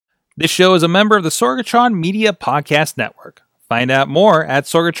This show is a member of the Sorgatron Media Podcast Network. Find out more at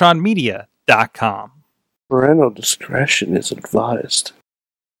sorgatronmedia.com. Parental discretion is advised.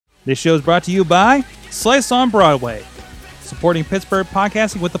 This show is brought to you by Slice on Broadway, supporting Pittsburgh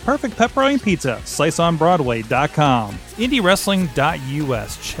podcasting with the perfect pepperoni pizza. SliceOnBroadway.com.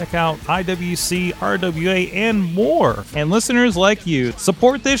 IndieWrestling.us. Check out IWC, RWA, and more. And listeners like you,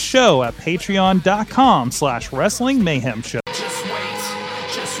 support this show at Patreon.com/Wrestling Mayhem Show. Just wait,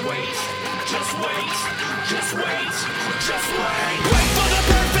 just wait, just wait, just wait, just wait. Wait for the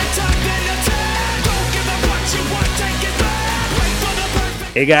perfect time, then attack. Don't give up what you want, take it back. Wait for the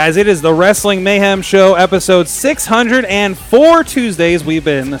perfect. Hey guys, it is the Wrestling Mayhem Show, episode 604 Tuesdays. We've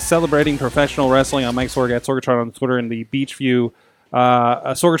been celebrating professional wrestling. I'm Mike Sorg at Sorgatron on Twitter in the Beachview,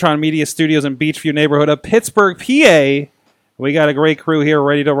 Sorgatron Media Studios in Beachview neighborhood of Pittsburgh, PA. We got a great crew here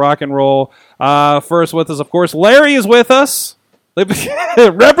ready to rock and roll. First with us, of course, Larry is with us,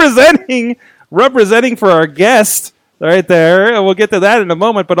 representing for our guest right there. And we'll get to that in a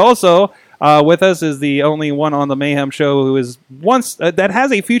moment. But also with us is the only one on the Mayhem Show who is that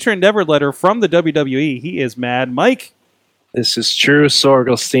has a future endeavor letter from the WWE. He is Mad Mike. This is true,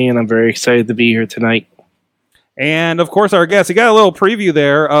 Sorgelstein. I'm very excited to be here tonight. And of course, our guest. He got a little preview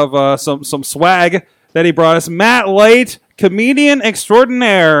there of some swag that he brought us. Matt Light, comedian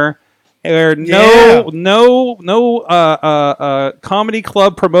extraordinaire. No comedy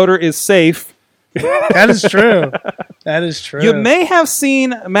club promoter is safe. That is true. That is true. You may have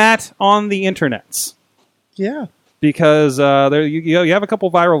seen Matt on the internets. Yeah. Because you have a couple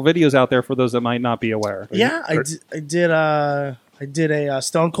viral videos out there for those that might not be aware. Yeah, I did a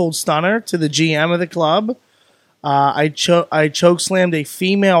Stone Cold Stunner to the GM of the club. I choke slammed a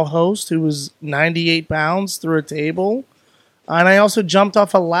female host who was 98 pounds through a table. And I also jumped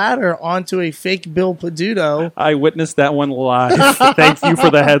off a ladder onto a fake Bill Peduto. I witnessed that one live. Thank you for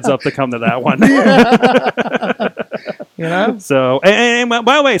the heads up to come to that one. You know? So, and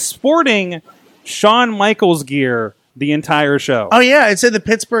by the way, sporting Shawn Michaels gear the entire show. Oh, yeah. It said the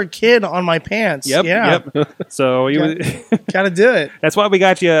Pittsburgh Kid on my pants. Yep. So, gotta do it. That's why we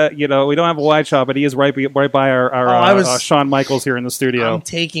got you. You know, we don't have a wide shot, but he is right by our Shawn Michaels here in the studio. I'm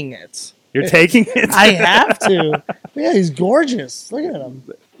taking it. You're taking it? I have to. Yeah, he's gorgeous. Look at him.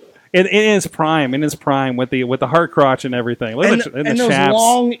 In his prime, with the heart crotch and everything. Look at the those chaps.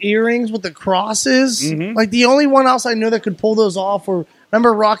 long earrings with the crosses. Mm-hmm. Like the only one else I know that could pull those off were,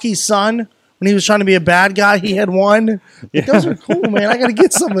 remember Rocky's son? When he was trying to be a bad guy, he had one. Yeah. Those are cool, man. I got to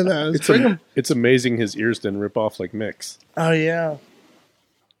get some of those. It's amazing his ears didn't rip off like Mick's. Oh, yeah.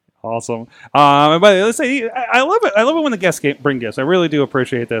 Awesome. But let's say I love it. I love it when the guests bring gifts. I really do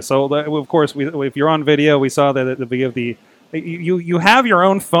appreciate this. So, of course, if you're on video, we saw that you have your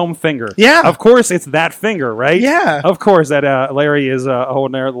own foam finger. Yeah. Of course, it's that finger, right? Yeah. Of course, that Larry is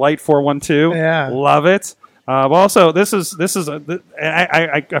holding there. Light 412. Yeah. Love it. Also, this is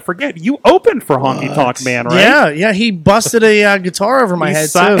I forget, you opened for Honky Tonk Man, right? Yeah. He busted a guitar over my head,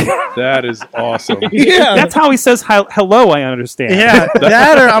 too. That is awesome. Yeah. That's how he says hello, I understand. Yeah,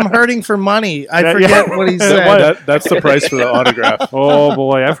 that or I'm hurting for money. I forget what he said. That's the price for the autograph. Oh,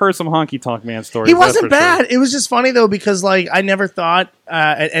 boy. I've heard some Honky Tonk Man stories. He wasn't that's for bad. sure. It was just funny, though, because like I never thought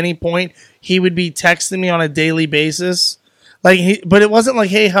at any point he would be texting me on a daily basis. But it wasn't like,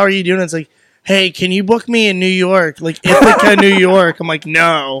 hey, how are you doing? It's like, hey, can you book me in New York? Like Ithaca, New York. I'm like,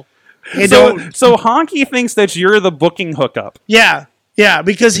 no. Hey, so Honky thinks that you're the booking hookup. Yeah,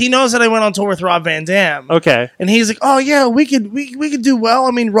 because he knows that I went on tour with Rob Van Dam. Okay. And he's like, oh yeah, we could do well.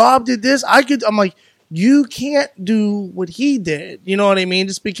 I mean, Rob did this. I'm like, you can't do what he did. You know what I mean?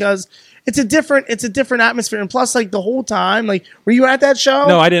 Just because it's a different atmosphere. And plus, like the whole time, like, were you at that show?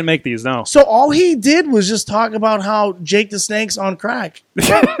 No, I didn't make these. No. So all he did was just talk about how Jake the Snake's on crack.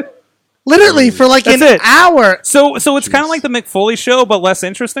 Literally for like an hour. So it's kind of like the Mick Foley show, but less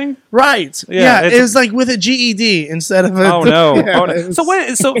interesting, right? Yeah, it was like with a GED instead of a. Oh no! Yeah, oh, no. So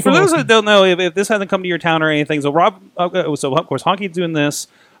for those that don't know, if this hasn't come to your town or anything, so of course Honky's doing this.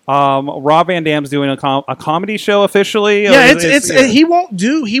 Rob Van Dam's doing a comedy show officially. Yeah, he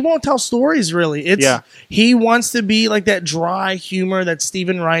won't tell stories really. He wants to be like that dry humor, that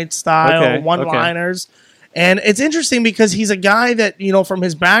Stephen Wright style, one-liners. Okay. And it's interesting because he's a guy that, you know, from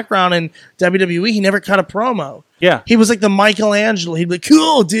his background in WWE, he never cut a promo. Yeah. He was like the Michelangelo. He'd be like,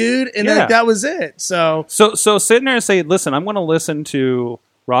 cool, dude. And then that was it. So sitting there and say, listen, I'm going to listen to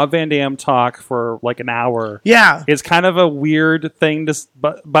Rob Van Dam talk for like an hour. Yeah. It's kind of a weird thing to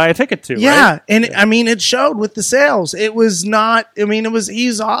buy a ticket to, yeah. right? And I mean, it showed with the sales. It was not, I mean,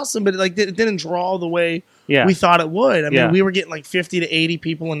 he's awesome, but like it didn't draw the way Yeah. we thought it would. I mean, Yeah. we were getting like 50 to 80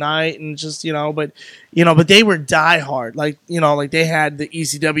 people a night, and just but they were diehard. Like they had the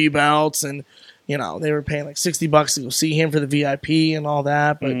ECW belts, and they were paying like $60 to go see him for the VIP and all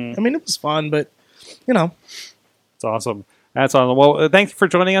that. But I mean, it was fun. But It's awesome. That's awesome. Well, thanks for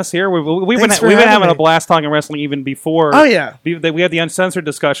joining us here. We've been Thanks for having having a me. blast talking wrestling even before. Oh, yeah. we had the uncensored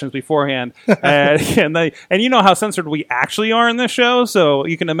discussions beforehand, and you know how censored we actually are in this show, so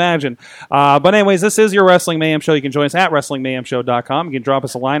you can imagine. But anyways, this is your Wrestling Mayhem Show. You can join us at WrestlingMayhemShow.com. You can drop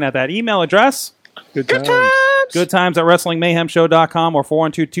us a line at that email address. Good times. Good times at WrestlingMayhemShow.com or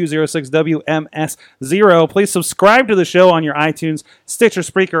 412-206-WMS0. Please subscribe to the show on your iTunes, Stitcher,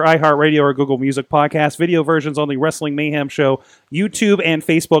 Spreaker, iHeartRadio, or Google Music podcast. Video versions on the Wrestling Mayhem Show YouTube and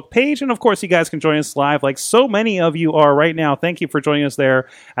Facebook page. And, of course, you guys can join us live like so many of you are right now. Thank you for joining us there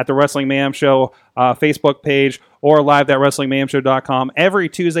at the Wrestling Mayhem Show Facebook page or live at WrestlingMayhemShow.com. Every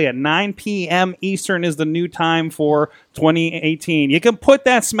Tuesday at 9 p.m. Eastern is the new time for 2018. You can put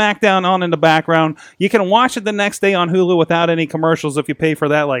that SmackDown on in the background. You can watch it the next day on Hulu without any commercials if you pay for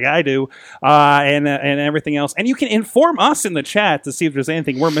that like I do, and everything else. And you can inform us in the chat to see if there's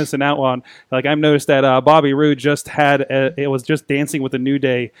anything we're missing out on. Like I've noticed that Bobby Roode just had, it was just Dancing with the New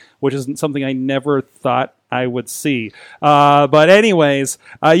Day, which is something I never thought I would see. But anyways,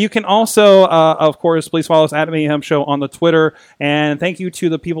 you can also, of course, please follow us at Mayhem Show on the Twitter. And thank you to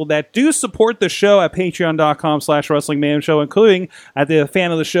the people that do support the show at patreon.com/Wrestling Mayhem Show, including at the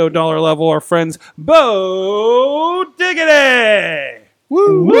fan of the show dollar level, our friends Bo Diggity!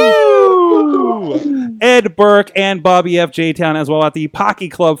 Woo! Ed Burke and Bobby F. J-Town as well at the Pocky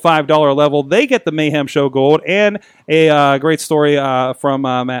Club $5 level. They get the Mayhem Show Gold and a great story from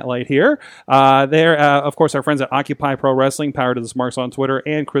Matt Light here. They're, of course, our friends at Occupy Pro Wrestling, Power to the Smarks on Twitter,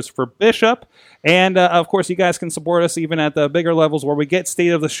 and Christopher Bishop. And, of course, you guys can support us even at the bigger levels where we get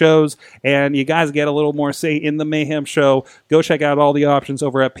state of the shows and you guys get a little more say in the Mayhem Show. Go check out all the options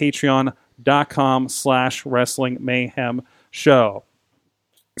over at patreon.com/Wrestling Mayhem Show.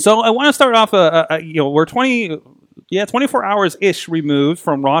 So I want to start off, we're 24 hours-ish removed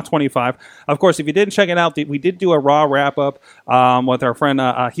from Raw 25. Of course, if you didn't check it out, we did do a Raw wrap-up with our friend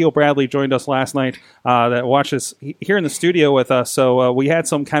Heel Bradley joined us last night that watched us here in the studio with us. So we had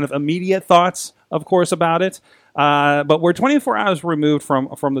some kind of immediate thoughts, of course, about it. But we're 24 hours removed from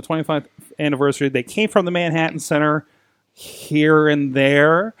the 25th anniversary. They came from the Manhattan Center here and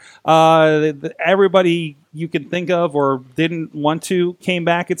there. Everybody you can think of or didn't want to came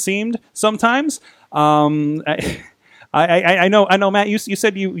back, it seemed, sometimes. I know, Matt, you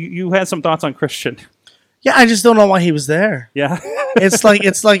said you had some thoughts on Christian. yeah, I just don't know why he was there. Yeah. It's like,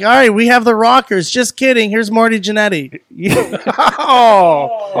 all right, we have the Rockers. Just kidding. Here's Marty Jannetty.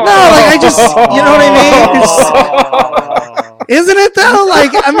 Oh, No, like I just, you know what I mean? Isn't it though?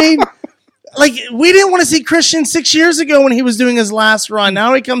 Like, I mean, like we didn't want to see Christian 6 years ago when he was doing his last run.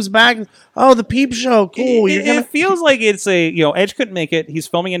 Now he comes back. Oh, the Peep Show, cool. It feels like it's Edge couldn't make it. He's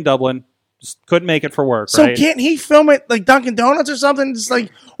filming in Dublin. Just couldn't make it for work. So right? can't he film it like Dunkin' Donuts or something? Just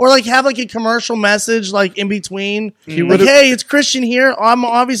like, or like have like a commercial message like in between. Like, hey, it's Christian here. I'm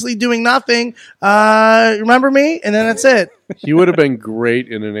obviously doing nothing. Remember me? And then that's it. he would have been great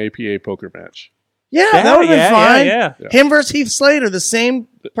in an APA poker match. Yeah, that would have been fine. Yeah. Him versus Heath Slater, the same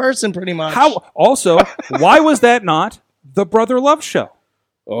person pretty much. Why was that not the Brother Love show?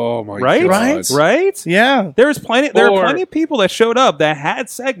 Oh my Right? god! Right? Yeah. There are plenty of people that showed up that had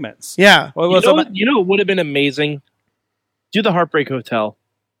segments. Yeah. Well, You know what would have been amazing? Do the Heartbreak Hotel.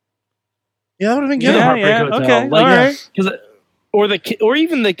 Yeah, that would have been Do good. the Yeah, Heartbreak yeah, Hotel. okay, Like, all right. or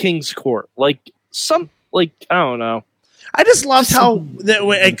even the King's Court. Like I don't know. I just loved how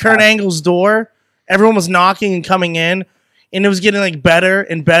at Kurt Angle's door, everyone was knocking and coming in, and it was getting like better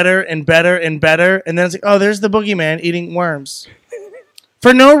and better and better and better. And then it's like, oh, there's the boogeyman eating worms.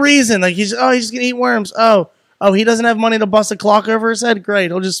 For no reason. Like he's just gonna eat worms. Oh, he doesn't have money to bust a clock over his head?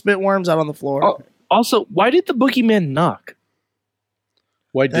 Great. He'll just spit worms out on the floor. Oh, also, why did the boogeyman knock?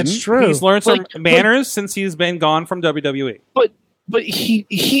 Why That's didn't? true. He's learned some Like- manners since he's been gone from WWE. But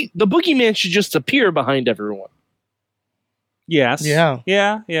the boogeyman should just appear behind everyone. Yes. Yeah.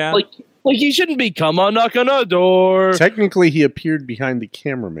 Yeah. Like he shouldn't be come on, knock on a door. Technically, he appeared behind the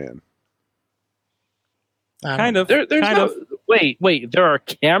cameraman. kind of. There's kind no, of. wait. There are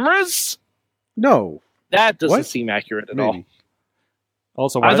cameras. No, That doesn't What? seem accurate at all. maybe.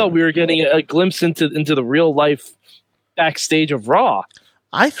 Also, I thought we were getting a glimpse into the real life backstage of Raw.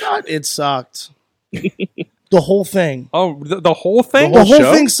 I thought it sucked. The whole thing. Oh, the whole thing. The whole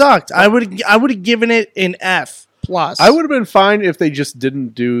show? thing sucked. I would have given it an F plus. I would have been fine if they just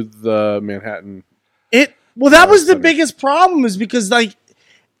didn't do the Manhattan. Well, that was the Center. biggest problem, is because like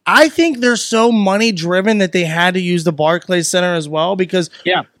I think they're so money driven that they had to use the Barclays Center as well because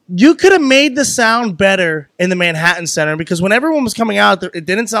Yeah. you could have made the sound better in the Manhattan Center because when everyone was coming out, it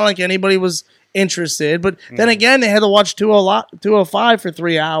didn't sound like anybody was interested. But then again, they had to watch 205 for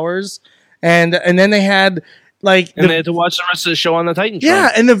 3 hours, and then they had like And they had to watch the rest of the show on the Titantron.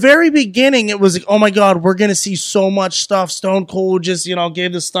 yeah. In the very beginning, it was like, oh my god, we're gonna see so much stuff. Stone Cold just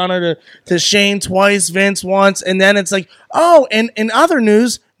gave the stunner to Shane twice, Vince once, and then it's like, oh, and in other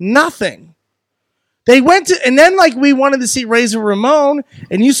news, nothing. They went to, and then like we wanted to see Razor Ramon,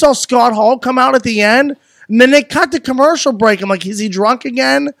 and you saw Scott Hall come out at the end, and then they cut the commercial break. I'm like, is he drunk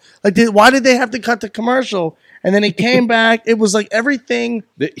again? Like, why did they have to cut the commercial? And then he came back. It was like everything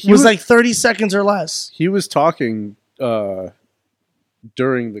was like 30 seconds or less. He was talking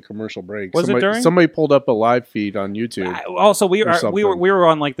during the commercial break. Was it during? Somebody pulled up a live feed on YouTube. Also, we something. were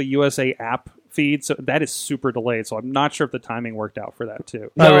on like the USA app feed, so that is super delayed. So I'm not sure if the timing worked out for that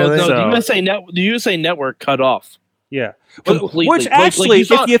too. Oh, really? No, So- the USA Network cut off. Yeah, Completely. which actually, you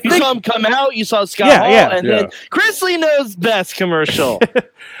saw, if you think, saw him come out, you saw Scott Yeah, Hall, yeah. and then Chris Lee knows best commercial.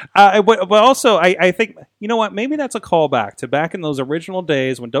 but also I think you know what? Maybe that's a callback to back in those original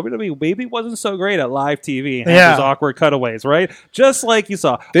days when WWE maybe wasn't so great at live TV and had Yeah. those awkward cutaways, right? Just like you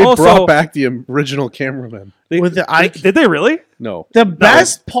saw. They also, brought back the original cameraman. With the did they really? No. The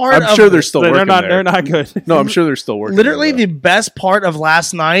best part I'm of sure they're still They're working not. there. They're not good. No, I'm sure they're still working literally there, the best part of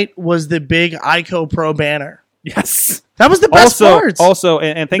last night was the big ICO Pro banner. Yes. That was the best part. Also,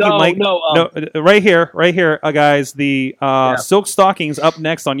 and thank you, Mike. Right here, guys. The Silk Stockings up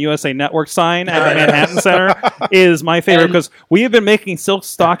next on USA Network sign at the Manhattan Center is my favorite because we have been making Silk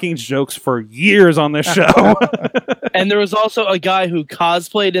Stockings jokes for years on this show. And there was also a guy who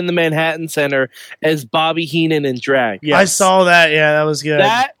cosplayed in the Manhattan Center as Bobby Heenan in drag. Yes. I saw that. Yeah, that was good.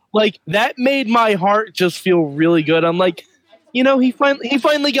 That made my heart just feel really good. I'm like, he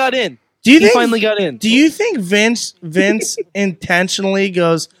finally got in. He finally got in. Do you think Vince intentionally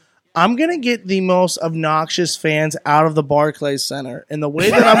goes, I'm going to get the most obnoxious fans out of the Barclays Center, and the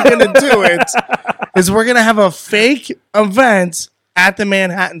way that I'm going to do it is we're going to have a fake event at the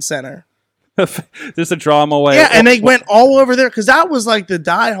Manhattan Center. Just to draw them away. Yeah, and they went all over there because that was like the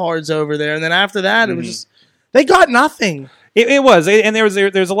diehards over there, and then after that, it was just they got nothing. It was, and there's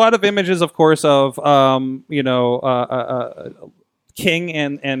a lot of images, of course, of King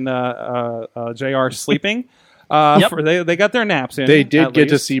and JR sleeping. Yep. They got their naps in. They did at get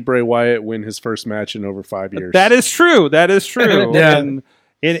to least. see Bray Wyatt win his first match in over 5 years. That is true. Yeah.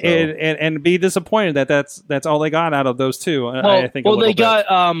 And be disappointed that that's all they got out of those two. I think. They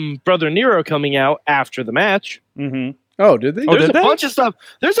got Brother Nero coming out after the match. Mm-hmm. Oh, did they? There's did a they? bunch of stuff.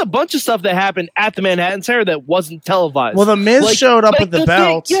 There's a bunch of stuff that happened at the Manhattan Center that wasn't televised. Well, the Miz showed up with the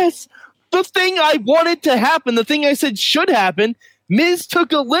belt. Yes, the thing I wanted to happen, the thing I said should happen. Miz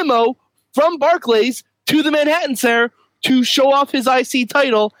took a limo from Barclays to the Manhattan Center to show off his IC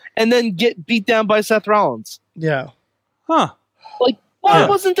title and then get beat down by Seth Rollins. Yeah. Huh. Like, why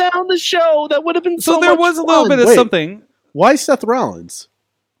wasn't that on the show? That would have been so there much was a little fun. bit of Wait. something. Why Seth Rollins?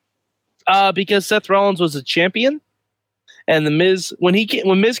 Because Seth Rollins was a champion, and the Miz when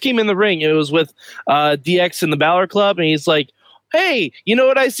Miz came in the ring, it was with DX and the Balor Club, and he's like, "Hey, you know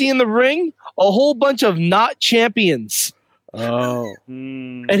what I see in the ring? A whole bunch of not champions." Oh.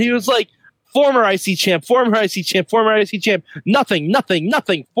 Mm. And he was like, "Former IC champ, former IC champ, former IC champ, nothing,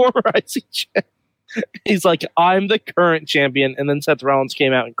 former IC champ." He's like, "I'm the current champion," and then Seth Rollins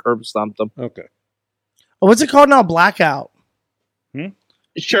came out and curb stomped him. Okay. Oh, what's it called now? Blackout.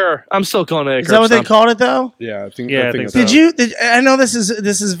 Sure, I'm still calling it. Is that what they called it though? Yeah, I think. Yeah, I I think think so. Did I know this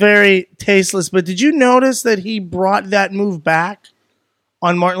is very tasteless, but did you notice that he brought that move back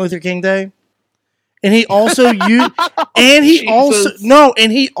on Martin Luther King Day? And he also used, and he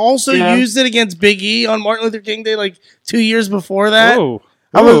also Yeah. used it against Big E on Martin Luther King Day, like 2 years before that. Oh.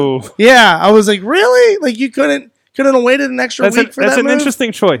 I was like, really? Like you couldn't have waited an extra week for that's that an move?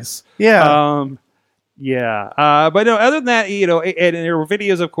 interesting choice. Yeah. But no. Other than that, and there were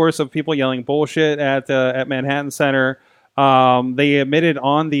videos, of course, of people yelling bullshit at Manhattan Center. They admitted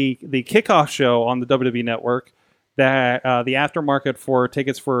on the kickoff show on the WWE Network that the aftermarket for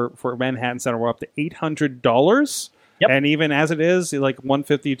tickets for Manhattan Center were up to $800. Yep. And even as it is, like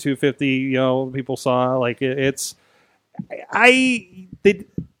 $150, $250, people saw like it's. I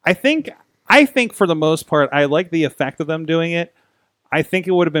think for the most part, I like the effect of them doing it. I think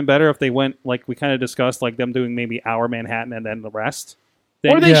it would have been better if they went, like we kind of discussed, like them doing maybe our Manhattan and then the rest.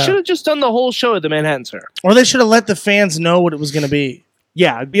 Or they Yeah. should have just done the whole show at the Manhattan Center. Or they should have let the fans know what it was going to be.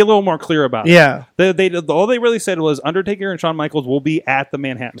 Yeah, be a little more clear about it. Yeah. All they really said was Undertaker and Shawn Michaels will be at the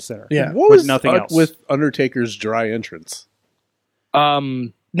Manhattan Center. Yeah. What With was nothing else. with Undertaker's dry entrance?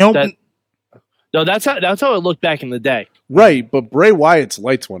 Nope. That- No, that's how it looked back in the day. Right, but Bray Wyatt's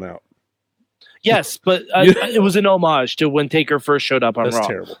lights went out. Yes, but it was an homage to when Taker first showed up on That's Raw.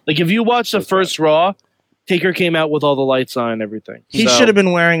 terrible. Like if you watch the That's first Raw, Taker came out with all the lights on and everything. He So- should have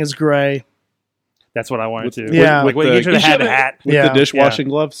been wearing his gray. That's what I wanted to. Yeah. Like, he should have had a hat. With Yeah. the dishwashing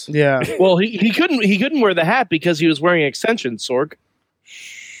gloves. Yeah. Well, he couldn't wear the hat because he was wearing extensions, Sorg.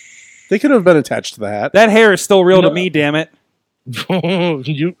 They could have been attached to the hat. That hair is still real No. to me. Damn it.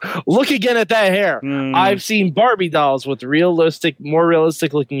 You look again at that hair. Mm. I've seen Barbie dolls with more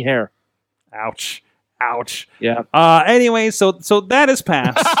realistic looking hair. Ouch. Ouch. Yeah. Anyway, so that is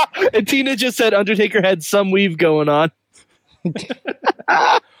passed. And Tina just said Undertaker had some weave going on.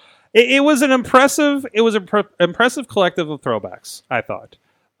 It was an impressive. It was an impressive collective of throwbacks. I thought.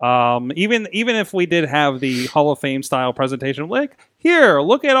 Even if we did have the Hall of Fame style presentation, like here,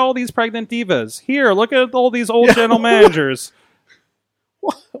 look at all these pregnant divas. Here, look at all these old general managers.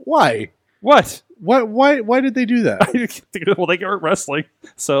 Why? What? Why did they do that? Well, they are wrestling,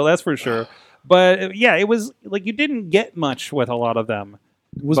 so that's for sure. But yeah, it was like you didn't get much with a lot of them.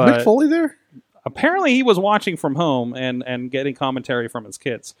 Was But- Mick Foley there? Apparently, he was watching from home and getting commentary from his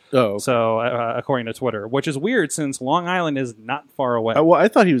kids. Oh, So, according to Twitter, which is weird since Long Island is not far away. well, I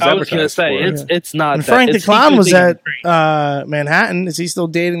thought he was. I was going to advertised say for it. it's not. And that. Frank the It's Clown was secretly at great. Manhattan. Is he still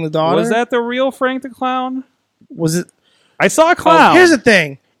dating the daughter? Was that the real Frank the Clown? Was it? I saw a clown. Here's the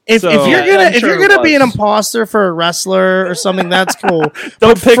thing. If So- you're Yeah, I'm if sure you're it gonna be an was. imposter for a wrestler or something, that's cool.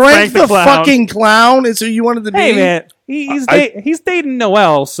 Don't pick Frank the Clown. fucking clown is who you wanted to be. Hey man, he's dating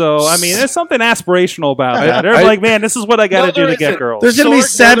Noelle, so I mean, there's something aspirational about that. They're I- like, man, this is what I got to No, do there to get isn't. girls. There's gonna be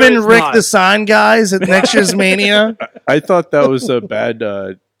Sorg, no, 7 there's Rick not. the Sign guys at next year's Mania. I thought that was a bad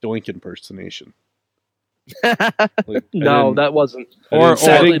Doink impersonation. Like, No, that wasn't. Or- I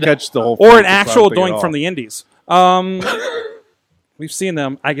Sadly, didn't catch the whole. or an Frank the actual Clown thing at doink all. from the Indies. We've seen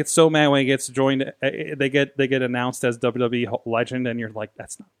them. I get so mad when he gets joined. They get announced as WWE legend, and you're like,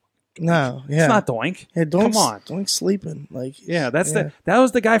 that's not. No, yeah, It's not Doink. yeah, Come on. don't sleeping. Like, Yeah, that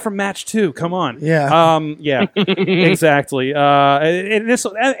was the guy from Match 2. Come on. Yeah. Yeah. Exactly.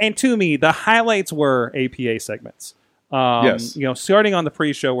 And to me, the highlights were APA segments. Yes. You know, starting on the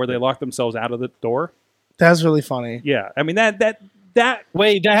pre-show where they locked themselves out of the door. that's really funny. Yeah. I mean that Wait, that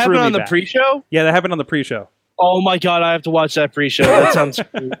Threw happened me on the back. pre-show? yeah, that happened on the pre-show. Oh my god, I have to watch that pre-show. That sounds.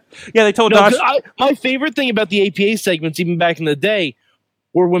 Yeah, they told No, Dosh. 'cause my favorite thing about the APA segments, even back in the day,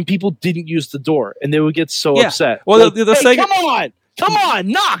 were when people didn't use the door and they would get so Yeah. upset. Well, Like, the hey, segment- come on,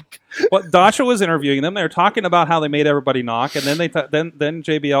 knock. Well, Dasha was interviewing them. They were talking about how they made everybody knock, and then then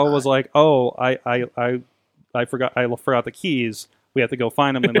JBL was like, "Oh, I forgot the keys. We have to go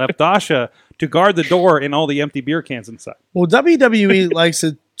find them," and left Dasha to guard the door and all the empty beer cans inside. Well, WWE likes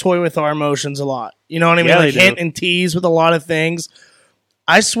to toy with our emotions a lot. You know what I mean? Yeah, Like they hint do. and tease with a lot of things.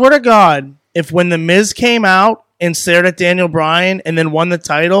 I swear to God, if when the Miz came out and stared at Daniel Bryan and then won the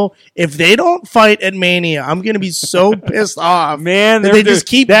title, if they don't fight at Mania, I'm gonna be so pissed off. Man, That they're they just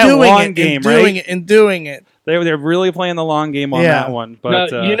keep that doing long it game, and doing right? it and doing it. They're really playing the long game on Yeah. that one.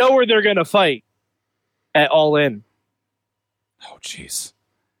 But Now, you know where they're gonna fight? At All In. oh jeez,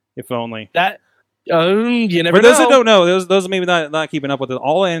 if only. That you never For those know. that don't know, those maybe not keeping up with it.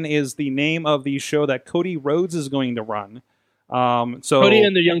 All In is the name of the show that Cody Rhodes is going to run. So Cody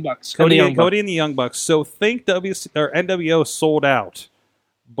and the Young Bucks. Cody and the Young Bucks. and the Young Bucks. So think NWO sold out,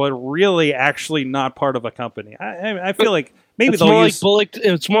 but really actually not part of a company. I feel like maybe It's they'll more use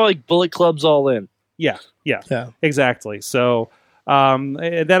it's more like Bullet Club's All In. yeah Yeah. exactly. So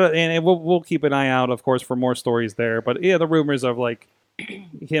we'll keep an eye out, of course, for more stories there. But yeah, the rumors of like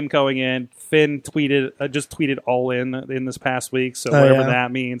him going in. Finn just tweeted All In this past week. So whatever yeah.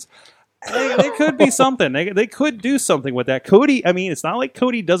 that means. There could be something. They could do something with that. Cody, I mean, it's not like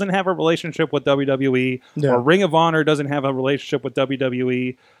Cody doesn't have a relationship with WWE Yeah. or Ring of Honor doesn't have a relationship with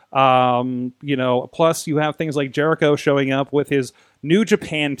WWE. You know, plus you have things like Jericho showing up with his New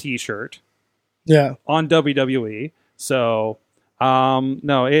Japan T-shirt Yeah. on WWE. So,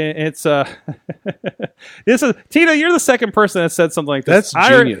 no, it's this is Tina. You're the second person that said something like this. That's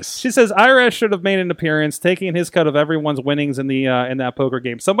genius. She says IRS should have made an appearance, taking his cut of everyone's winnings in the in that poker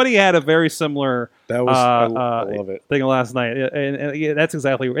game. Somebody had a very similar That was I love it. thing last night, and yeah, that's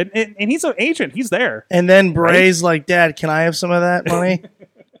exactly. And he's an agent. He's there. And then Bray's like, Dad, can I have some of that money?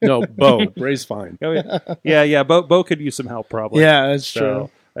 No, Bo Bray's fine. Oh, yeah. Bo could use some help probably. Yeah, that's true.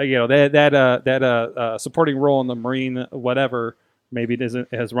 So, you know, that supporting role in the Marine whatever maybe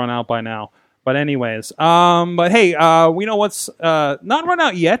has run out by now. But anyways, but hey, we know what's not run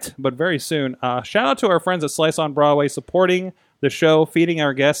out yet, but very soon. Shout out to our friends at Slice on Broadway supporting the show, feeding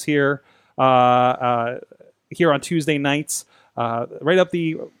our guests here on Tuesday nights. right up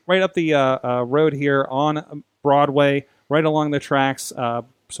the road here on Broadway, right along the tracks,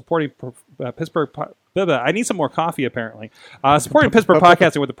 supporting Pittsburgh. I need some more coffee, apparently. Supporting Pittsburgh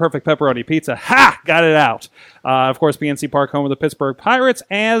podcasting with the perfect pepperoni pizza. Ha! Got it out. Of course, PNC Park, home of the Pittsburgh Pirates,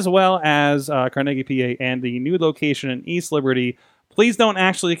 as well as Carnegie, PA, and the new location in East Liberty. Please don't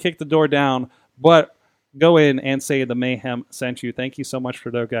actually kick the door down, but go in and say the Mayhem sent you. Thank you so much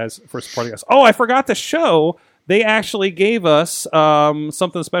for those guys for supporting us. Oh, I forgot to show. They actually gave us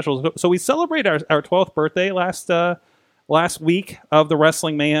something special. So we celebrated our 12th birthday last week of the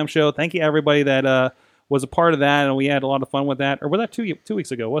Wrestling Mayhem show. Thank you, everybody that was a part of that, and we had a lot of fun with that. Or was that 2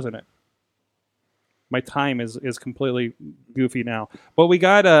 weeks ago, wasn't it? My time is completely goofy now. But we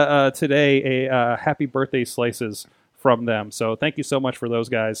got today a happy birthday slices from them. So thank you so much for those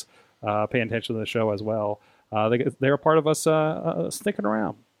guys paying attention to the show as well. They're a part of us sticking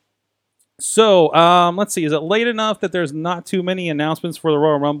around. So let's see. Is it late enough that there's not too many announcements for the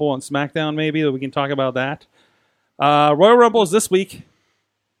Royal Rumble and SmackDown maybe that we can talk about that? Royal Rumble is this week.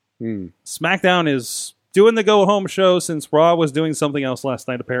 SmackDown is doing the go-home show since Raw was doing something else last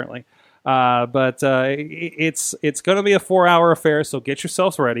night, apparently. But it's going to be a 4-hour affair, so get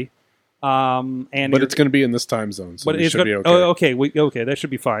yourselves ready. But it's going to be in this time zone, so it should be okay. Oh, okay, okay, that should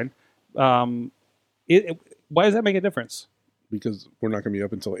be fine. Why does that make a difference? Because we're not going to be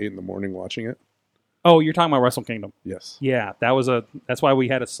up until 8 in the morning watching it. Oh, you're talking about Wrestle Kingdom. Yes. Yeah, that's why we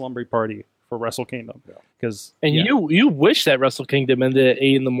had a slumber party for Wrestle Kingdom. You wish that Wrestle Kingdom ended at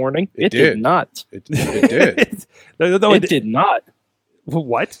 8 in the morning. It did not. It did. No, it did not.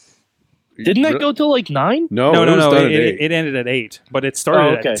 What? Didn't that go till like 9? No. It ended at 8, but it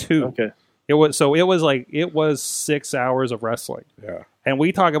started at 2. Okay. It was 6 hours of wrestling. Yeah. And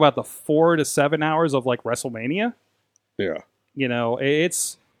we talk about the 4 to 7 hours of like WrestleMania. Yeah. You know,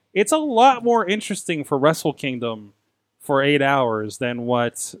 it's a lot more interesting for Wrestle Kingdom for 8 hours than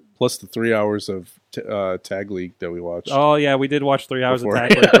what. Plus the 3 hours of Tag League that we watched. Oh yeah, we did watch 3 hours Before. of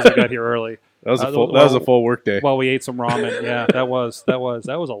Tag League because we got here early. That was a full work day. Well, we ate some ramen. Yeah, that was a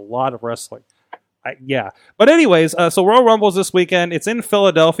lot of wrestling. But anyways, so Royal Rumble's this weekend. It's in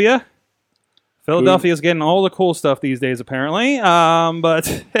Philadelphia. Philadelphia's getting all the cool stuff these days, apparently.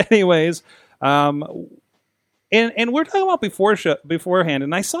 But anyways, and we're talking about beforehand,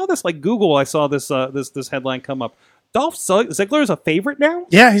 and I saw this like Google. I saw this this headline come up. Dolph Ziggler is a favorite now.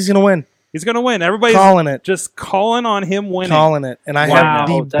 Yeah, he's gonna win. He's gonna win. Everybody's calling it. Just calling on him winning. Calling it, and I have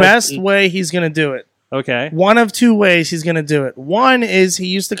the best way he's gonna do it. Okay. One of two ways he's gonna do it. One is he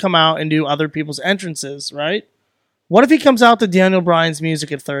used to come out and do other people's entrances, right? What if he comes out to Daniel Bryan's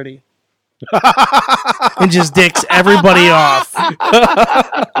music at 30? And just dicks everybody off.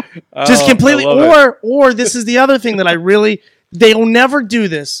 Just completely. Or this is the other thing that they'll never do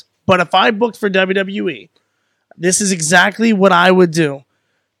this, but if I booked for WWE, this is exactly what I would do.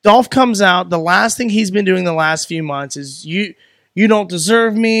 Dolph comes out, the last thing he's been doing the last few months is you don't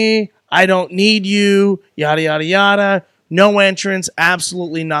deserve me, I don't need you, yada yada yada, no entrance,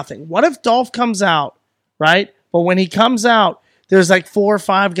 absolutely nothing. What if Dolph comes out, right? But when he comes out, there's like 4 or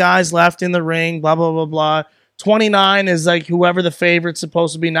 5 guys left in the ring, blah, blah, blah, blah. 29 is like whoever the favorite's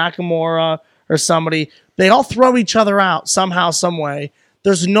supposed to be, Nakamura or somebody. They all throw each other out somehow, some way.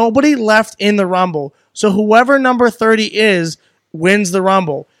 There's nobody left in the Rumble. So whoever number 30 is wins the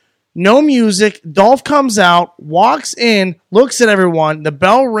Rumble. No music. Dolph comes out, walks in, looks at everyone. The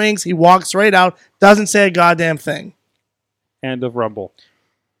bell rings. He walks right out. Doesn't say a goddamn thing. End of Rumble.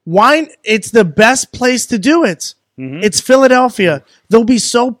 Why? It's the best place to do it. Mm-hmm. It's Philadelphia. They'll be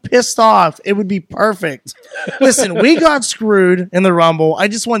so pissed off. It would be perfect. Listen, we got screwed in the Rumble. I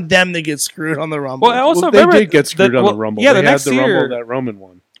just want them to get screwed on the Rumble. Well, I also they remember did get screwed on the Rumble. Yeah, they the next had the year, Rumble that Roman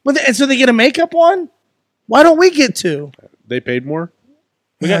won. And so they get a makeup one? Why don't we get to? They paid more?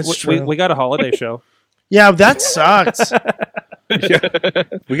 We got a holiday show. Yeah, that sucks. Yeah.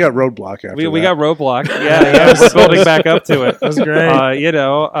 We got Roadblock after we that. got Roadblock. Yeah, we're building back up to it. That was great.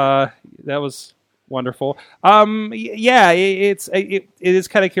 That was wonderful. It is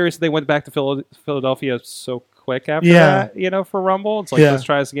kind of curious that they went back to Philadelphia so quick after that, for Rumble. It's like, let's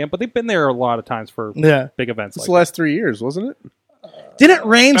try this again. But they've been there a lot of times for big events. It's the last 3 years, wasn't it? Didn't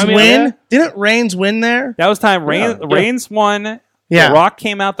Reigns win? Yeah. Didn't Reigns win there? That was time. Reigns won. Yeah. The Rock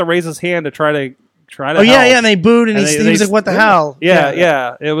came out to raise his hand to try to Oh, yeah, and they booed, and he was like, what the hell?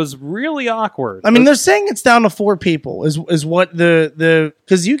 Yeah. It was really awkward. I mean, they're saying it's down to 4 people is what the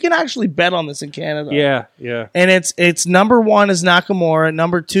because you can actually bet on this in Canada. Yeah. And it's number 1 is Nakamura,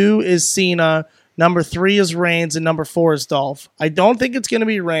 number 2 is Cena, number 3 is Reigns, and number 4 is Dolph. I don't think it's going to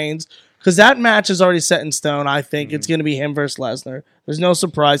be Reigns because that match is already set in stone. I think it's going to be him versus Lesnar. There's no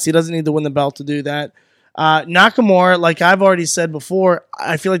surprise. He doesn't need to win the belt to do that. Nakamura, like I've already said before,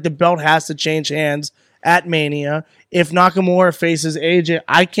 I feel like the belt has to change hands at Mania. If Nakamura faces AJ,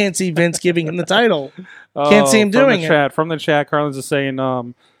 I can't see Vince giving him the title. Can't see him doing it. From the chat, Carlin's is saying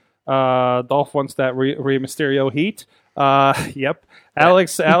Dolph wants that Rey Mysterio heat. Yep.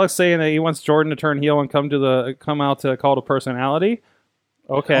 Alex saying that he wants Jordan to turn heel and come out to call to personality.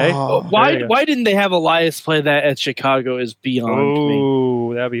 Okay. Oh, Why didn't they have Elias play that at Chicago is beyond me.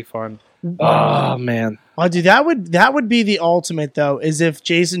 Oh, that'd be fun. Oh man. Oh, dude, that would be the ultimate though. Is if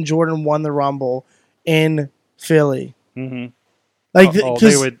Jason Jordan won the Rumble in Philly. Mm-hmm. Like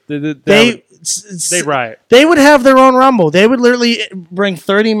they would. They'd riot. They would have their own Rumble. They would literally bring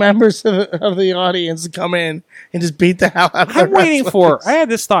 30 members of the audience to come in and just beat the hell out of I'm the waiting wrestlers. I had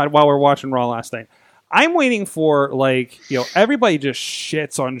this thought while we are watching Raw last night. I'm waiting for, everybody just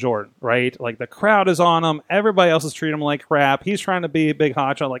shits on Jordan, right? Like, the crowd is on him. Everybody else is treating him like crap. He's trying to be a big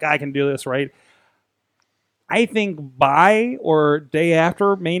hotshot, like, I can do this, right? I think by or day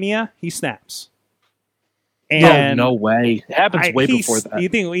after Mania, he snaps. And no way. It happens way before that. You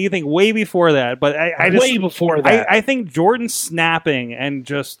think way before that, but I just, way before that. I think Jordan snapping and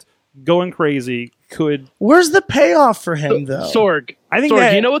just going crazy could. Where's the payoff for him, though? Sorg, I think Sorg,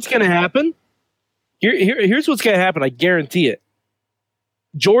 that, you know what's going to happen? Here's what's going to happen. I guarantee it.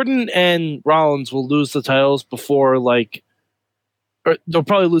 Jordan and Rollins will lose the titles before, or they'll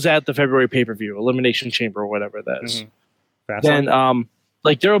probably lose at the February pay-per-view, Elimination Chamber or whatever that is. Mm-hmm.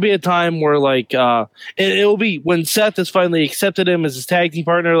 Then, there will be a time where, it'll be when Seth has finally accepted him as his tag team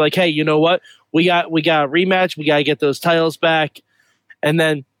partner. Like, hey, you know what? We got a rematch. We got to get those titles back. And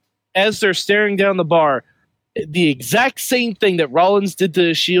then, as they're staring down the bar, the exact same thing that Rollins did to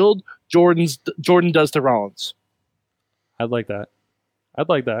the Shield, Jordan does to Rollins. I'd like that.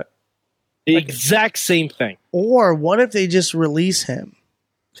 The exact same thing. Or what if they just release him?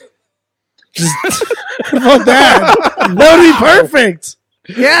 What about that? That would be perfect.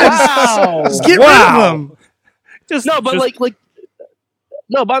 Yes. Wow. Just get rid of him.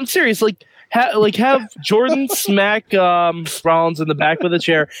 But I'm serious. Have Jordan smack Rollins in the back with a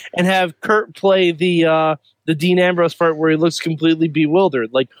chair, and have Kurt play the Dean Ambrose part where he looks completely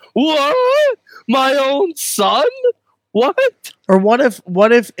bewildered. Like, what? My own son? What? Or what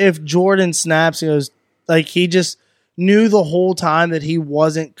if Jordan snaps, he goes, like, he just knew the whole time that he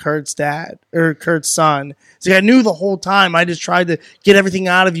wasn't Kurt's dad or Kurt's son. So I knew the whole time. I just tried to get everything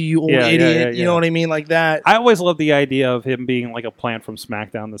out of you, you old idiot. You know what I mean? Like that. I always loved the idea of him being like a plant from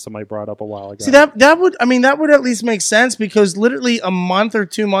SmackDown that somebody brought up a while ago. See, that would at least make sense, because literally a month or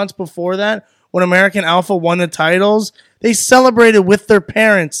 2 months before that, when American Alpha won the titles, they celebrated with their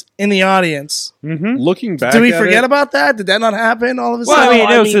parents in the audience. Mm-hmm. Looking back, Did we forget about that? Did that not happen all of a Well, sudden? I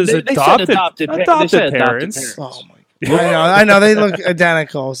mean, it was his they said adopted parents. Oh my god! I know they look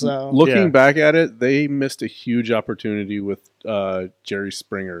identical. So Looking back at it, they missed a huge opportunity with Jerry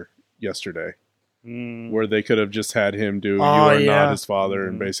Springer yesterday, where they could have just had him do "You Are Not His Father"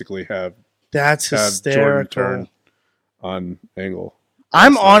 and basically have that's Jordan hysterical. turn on Angle.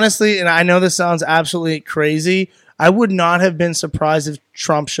 I'm honestly, and I know this sounds absolutely crazy, I would not have been surprised if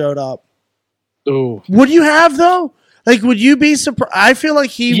Trump showed up. Ooh. Would you have, though? Like, would you be surprised? I feel like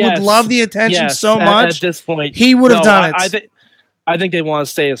he would love the attention so much. At this point, he would have done it. I think they want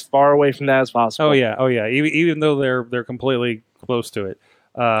to stay as far away from that as possible. Oh yeah. Even though they're completely close to it.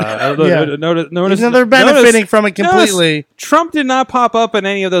 Even Notice though they're benefiting from it completely. Trump did not pop up in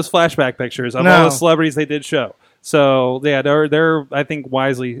any of those flashback pictures of all the celebrities they did show. So yeah, they're I think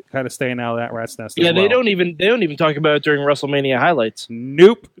wisely kind of staying out of that rat's nest. Yeah, they don't even talk about it during WrestleMania highlights.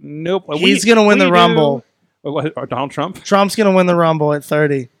 Nope. He's gonna win the Rumble. Donald Trump? Trump's gonna win the Rumble at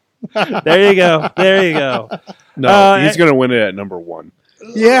 30. There you go. No, he's going to win it at number 1.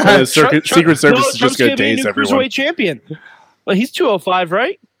 Yeah, And his Secret Service is just going to daze everyone. Cruiserweight champion. Well, he's 205,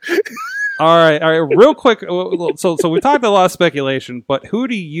 right? All right. Real quick. So we talked a lot of speculation, but who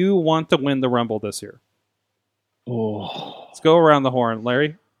do you want to win the Rumble this year? Oh, let's go around the horn,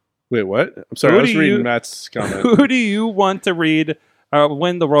 Larry. Wait, what? I'm sorry, I was reading Matt's comment. Who do you want to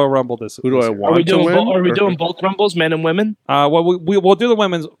win the Royal Rumble this year? Who do I want to win? Are we doing both Rumbles, men and women? Well, we'll do the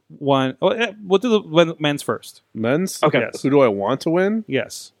women's one. We'll do the men's first. Men's? Okay. Yes. Who do I want to win?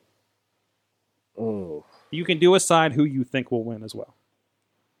 Yes. Oh. You can do aside who you think will win as well.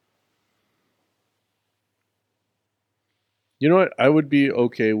 You know what? I would be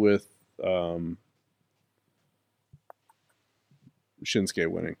okay with Shinsuke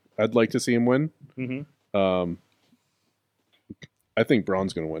winning. I'd like to see him win. Mm-hmm. I think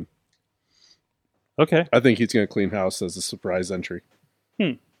Braun's going to win. Okay. I think he's going to clean house as a surprise entry.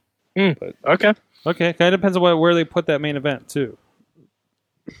 But, okay. Kind of depends on where they put that main event too.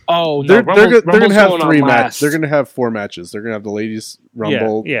 Oh, no. They're Rumble's going to have going on 3 last. matches. They're going to have 4 matches. They're going to have the ladies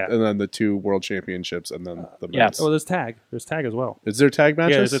rumble, Yeah. and then the 2 world championships, and then the yeah. men's. Oh, there's tag. There's tag as well. Is there tag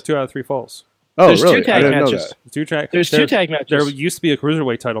matches? Yeah, there's a 2 out of 3 falls. Oh, There's really? 2 tag I didn't matches. know that. There's 2 tag matches. There used to be a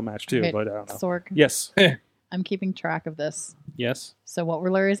cruiserweight title match too, Okay, but I don't know. Sorg, Yes. I'm keeping track of this. Yes. So what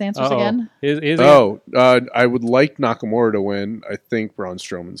were Larry's answers Uh-oh. again? I would like Nakamura to win. I think Braun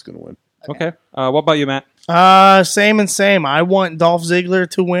Strowman's going to win. Okay. What about you, Matt? Same and same. I want Dolph Ziggler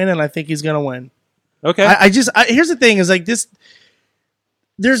to win, and I think he's going to win. Okay. Here's the thing: is like this.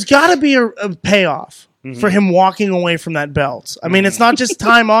 There's got to be a payoff for him walking away from that belt. I mean, it's not just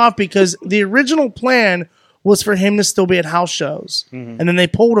time off, because the original plan was for him to still be at house shows, and then they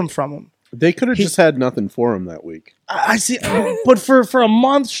pulled him from him. They could have just had nothing for him that week. I see, but for a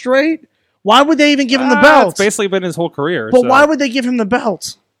month straight, why would they even give him the belt? It's basically been his whole career. But so. why would they give him the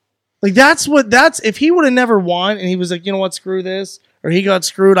belt? Like that's if he would have never won and he was like, you know what, screw this, or he got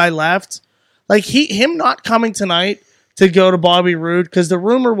screwed, I left. Like him not coming tonight to go to Bobby Roode, because the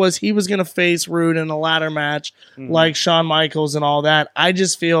rumor was he was going to face Roode in a ladder match like Shawn Michaels and all that. I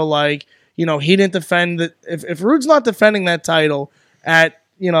just feel like, he didn't defend that. If Roode's not defending that title at,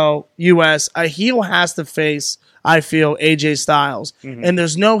 US, a heel has to face, I feel, AJ Styles. And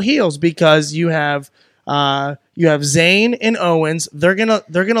there's no heels because you have Zayn and Owens. They're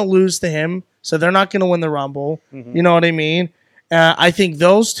gonna lose to him, so they're not gonna win the Rumble. You know what I mean? I think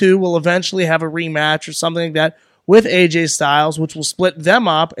those two will eventually have a rematch or something like that with AJ Styles, which will split them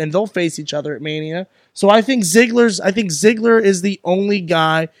up, and they'll face each other at Mania. So I think Ziggler is the only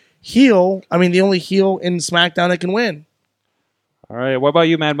guy the only heel in SmackDown that can win. All right. What about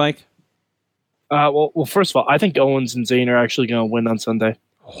you, Mad Mike? Well, first of all, I think Owens and Zayn are actually going to win on Sunday.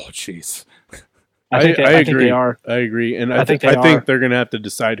 Oh, jeez. I think agree. they are. I agree, and I think think they are. they're going to have to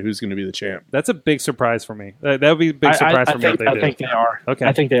decide who's going to be the champ. That's a big surprise for me. That would be a big surprise for me if they I do. think they are. Okay.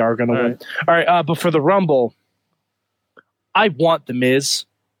 I think they are going to All win. All right. But for the Rumble, I want The Miz.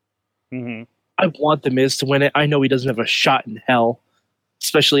 Mhm. I want The Miz to win it. I know he doesn't have a shot in hell,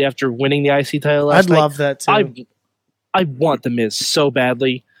 especially after winning the IC title last night. I'd love that too. I want The Miz so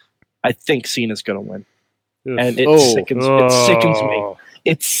badly. I think Cena's going to win. Ugh. And it sickens me.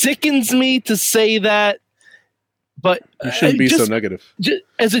 It sickens me to say that, but You shouldn't be so negative.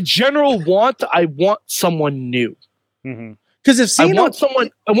 As a general want, I want someone new. Mhm. Because if I Cena, want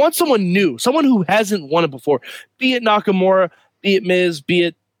someone new, someone who hasn't won it before. Be it Nakamura, be it Miz, be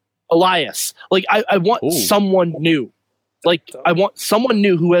it Elias. Like I want someone new. Like I want someone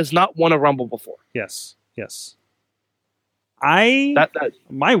new who has not won a Rumble before. Yes. My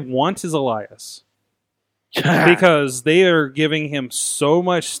want is Elias. Because they are giving him so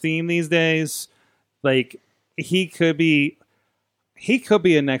much steam these days. Like he could be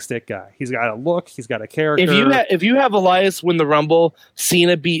a next it guy. He's got a look. He's got a character. If you have Elias win the Rumble,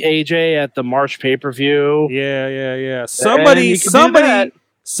 Cena beat AJ at the March pay-per-view. Yeah. Somebody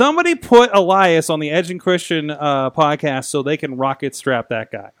put Elias on the Edge and Christian podcast so they can rocket strap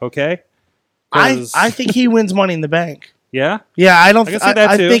that guy. Okay. I think he wins Money in the Bank. Yeah. Yeah, I don't. I can see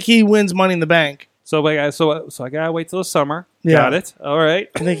that too. I think he wins Money in the Bank. So I gotta wait till the summer. Yeah. Got it. All right.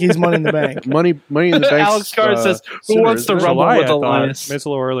 I think he's Money in the Bank. Money in the bank. Alex Carr says, "Who wants to rumble with Elias?" It's a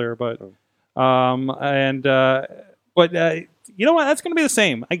little earlier, but you know what? That's going to be the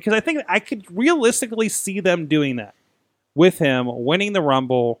same because I think I could realistically see them doing that with him winning the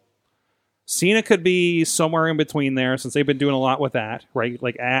Rumble. Cena could be somewhere in between there since they've been doing a lot with that, right?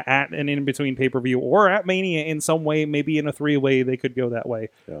 Like at an in-between pay-per-view or at Mania in some way, maybe in a 3-way, they could go that way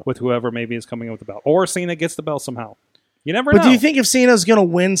with whoever maybe is coming in with the belt. Or Cena gets the belt somehow. You never know. But do you think if Cena's going to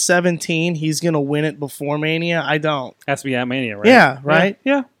win 17, he's going to win it before Mania? I don't. Has to be at Mania, right? Yeah, right?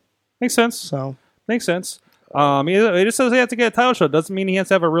 Yeah. Makes sense. So Makes sense. It just says he has to get a title shot. Doesn't mean he has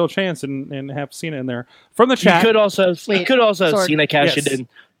to have a real chance and have Cena in there. From the chat. You could also have Sorg. Cena cash Yes. it in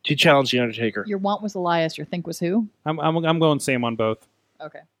to challenge The Undertaker. Your want was Elias. Your think was who? I'm going same on both.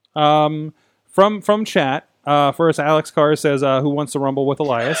 Okay. From chat, first Alex Carr says, who wants to rumble with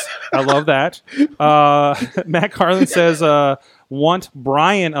Elias? I love that. Matt Carlin says, want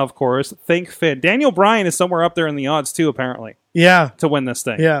Bryan, of course. Think Finn. Daniel Bryan is somewhere up there in the odds, too, apparently, yeah, to win this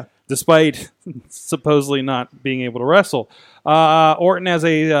thing. yeah. Despite supposedly not being able to wrestle. Orton as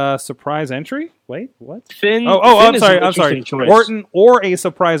a surprise entry? Wait, what? Finn. I'm is sorry. an interesting choice. Orton or a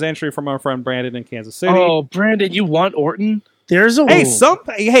surprise entry from our friend Brandon in Kansas City. Oh, Brandon, you want Orton? There's a There's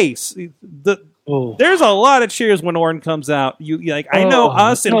a lot of cheers when Orton comes out. I know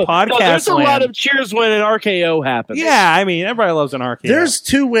us in podcast there's a land. lot of cheers when an RKO happens. Yeah, I mean everybody loves an RKO. There's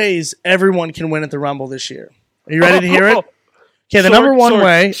 2 ways everyone can win at the Rumble this year. Are you ready to hear it? Okay, the number one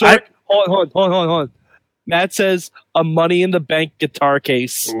way. Hold on. Matt says a Money in the Bank guitar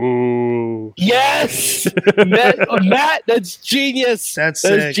case. Ooh. Yes, Matt, that's genius. That's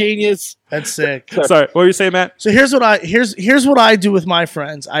That is sick. genius. That's sick. Sorry, what were you saying, Matt? So here's what I do with my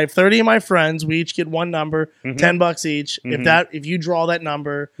friends. I have 30 of my friends. We each get one number, $10 each. If you draw that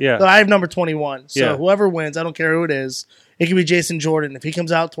number, Yeah. so I have number 21. So Yeah. whoever wins, I don't care who it is. It could be Jason Jordan. If he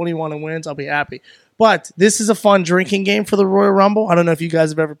comes out 21 and wins, I'll be happy. But this is a fun drinking game for the Royal Rumble. I don't know if you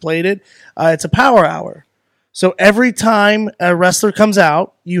guys have ever played it. It's a power hour. So every time a wrestler comes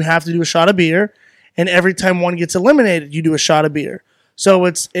out, you have to do a shot of beer, and every time one gets eliminated, you do a shot of beer. So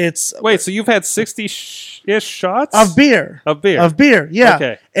it's Wait, so you've had 60-ish shots? of beer. Of beer. Of beer, yeah.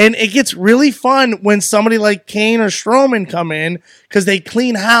 Okay. And it gets really fun when somebody like Kane or Strowman come in because they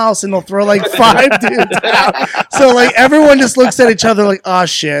clean house and they'll throw like 5 dudes out. So like everyone just looks at each other like, oh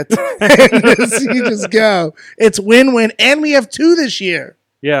shit. And you just go. It's win-win. And we have 2 this year.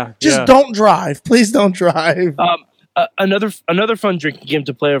 Yeah. Just yeah. don't drive. Please don't drive. Another fun drinking game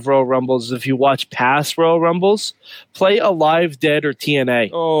to play of Royal Rumbles is if you watch past Royal Rumbles, play Alive, Dead, or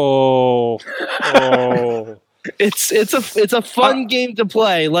TNA. Oh. It's a fun game to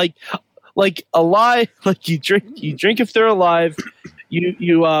play. Like Alive, like you drink if they're alive.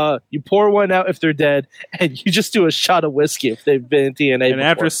 You pour one out if they're dead, and you just do a shot of whiskey if they've been in TNA. And before.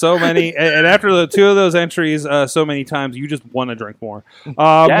 after so many, and after the 2 of those entries, so many times, you just want to drink more.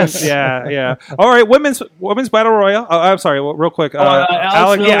 Yes. Yeah. All right, women's battle royale. I'm sorry, real quick.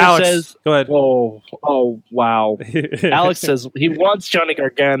 Alex Miller says, go ahead. Oh, wow. Alex says he wants Johnny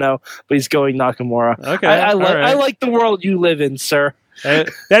Gargano, but he's going Nakamura. Okay, I all right. I like the world you live in, sir.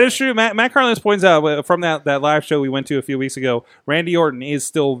 That is true. Matt Carlins points out from that live show we went to a few weeks ago, Randy Orton is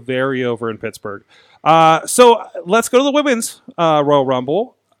still very over in Pittsburgh. So let's go to the women's Royal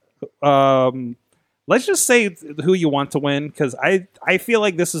Rumble. Let's just say who you want to win, because I feel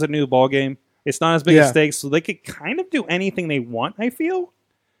like this is a new ball game. It's not as big a stakes, so they could kind of do anything they want, I feel.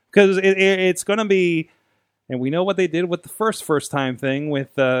 Because it's going to be, and we know what they did with the first time thing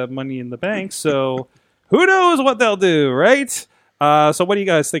with Money in the Bank, so who knows what they'll do, right? So what do you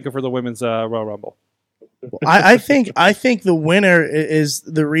guys think for the women's Royal Rumble? I think the winner is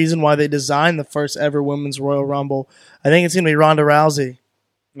the reason why they designed the first ever women's Royal Rumble. I think it's going to be Ronda Rousey.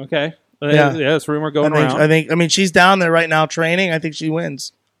 Okay. Yeah. It's rumor going around. I mean, she's down there right now training. I think she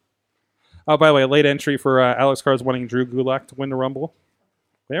wins. Oh, by the way, a late entry for Alex Carr's wanting Drew Gulak to win the Rumble.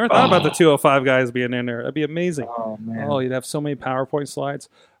 They never thought about the 205 guys being in there. That'd be amazing. Oh, man. Oh, you'd have so many PowerPoint slides.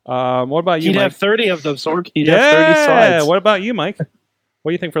 What about you, He'd Mike? have 30 of them, Sorg. He'd have 30 slides. What about you, Mike? What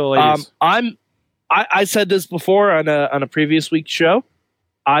do you think for the ladies? I said this before on a previous week's show.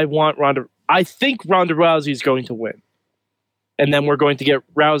 I think Ronda Rousey is going to win. And then we're going to get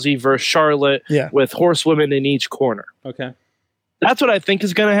Rousey versus Charlotte with horsewomen in each corner. Okay. That's what I think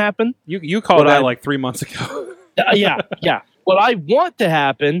is going to happen. You called that like 3 months ago. Yeah. What I want to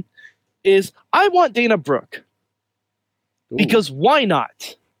happen is I want Dana Brooke. Because why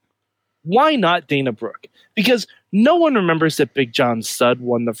not? Why not Dana Brooke? Because no one remembers that Big John Studd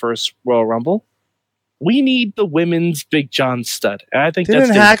won the first Royal Rumble. We need the women's Big John Studd. And I think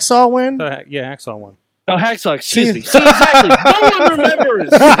Didn't that's Hacksaw win? Yeah, Hacksaw won. Oh, Hacksaw, excuse me. See, exactly. No one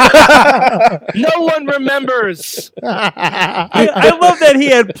remembers. No one remembers. I love that he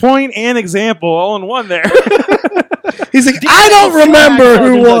had point and example all in one there. He's like, I don't remember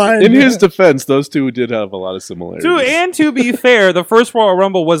who won. In his defense, those two did have a lot of similarities. To be fair, the first Royal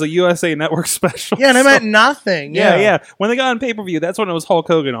Rumble was a USA Network special. Yeah, and I meant nothing. Yeah. When they got on pay-per-view, that's when it was Hulk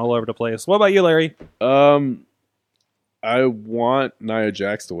Hogan all over the place. What about you, Larry? I want Nia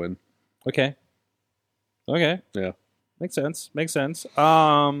Jax to win. Okay. Yeah. Makes sense.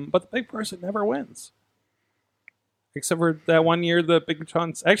 But the big person never wins. Except for that one year, the Big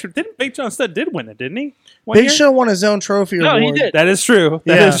John... Actually, Big John Studd did win it, didn't he? Big Show won his own trophy No, award. he did. That is true.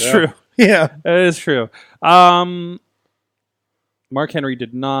 Yeah. True. Yeah. That is true. Mark Henry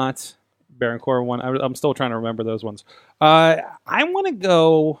did not. Baron Corbin won. I'm still trying to remember those ones. I want to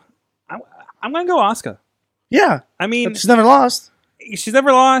go... I'm going to go Asuka. Yeah. I mean... She's never lost. She's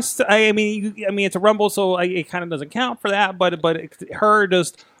never lost. I mean, it's a Rumble, so it kind of doesn't count for that. But her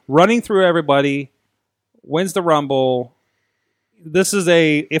just running through everybody, wins the Rumble. This is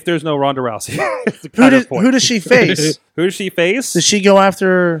if there's no Ronda Rousey. Who does she face? Who does she face? Does she go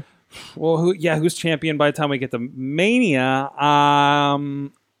after? Well, who's champion by the time we get to Mania?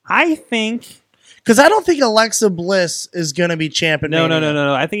 I think. Because I don't think Alexa Bliss is going to be champion.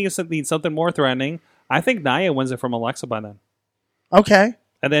 No. I think it needs something more threatening. I think Nia wins it from Alexa by then. Okay.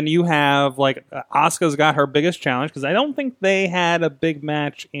 And then you have, Asuka's got her biggest challenge, because I don't think they had a big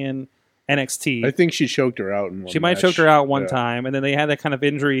match in NXT. I think she choked her out in one She might have choked her out one time, and then they had that kind of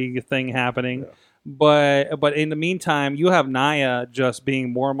injury thing happening. But in the meantime, you have Nia just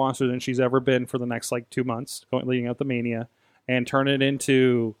being more monster than she's ever been for the next like 2 months, leading up to Mania, and turn it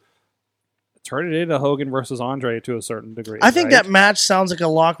into Hogan versus Andre to a certain degree. I think right? that match sounds like a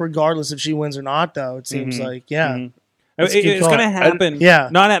lock, regardless if she wins or not. Though it seems like, Let's keep It's going. going to happen. Yeah.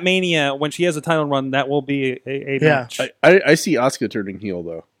 Not at Mania when she has a title run. That will be a Yeah. match. I see Asuka turning heel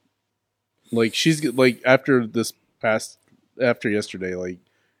though. Like she's like after yesterday, like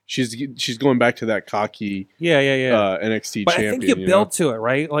she's going back to that cocky Yeah. NXT But champion. I think you build to it,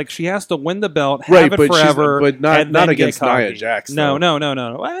 right? Like she has to win the belt, have Right, it but she's- forever, but not- and not then get against Nia cocky. Jax, No.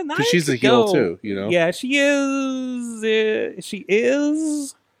 though. Well, Nia she's a could heel go. too, you know. Yeah, she is. She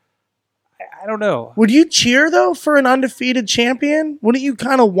is. I don't know. Would you cheer though for an undefeated champion? Wouldn't you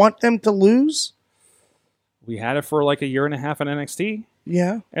kind of want them to lose? We had it for like a year and a half in NXT,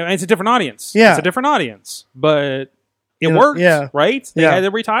 Yeah. and it's a different audience. Yeah. It's a different audience, but it Yeah, worked. yeah. Right? They Yeah. had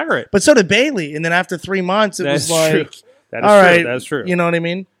to retire it. But so did Bailey, and then after 3 months, it That's was like, true. That is all true. right, That's true. You know what I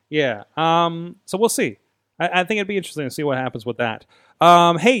mean? Yeah. So we'll see. I think it'd be interesting to see what happens with that.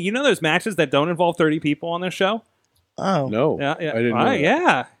 Hey, you know there's matches that don't involve 30 people on this show? Oh, No, Yeah. I didn't know. That.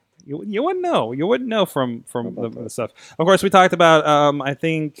 Yeah. You wouldn't know. You wouldn't know from the stuff. Of course, we talked about. I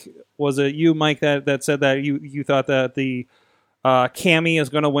think was it you, Mike, that said that you thought that the Cammy is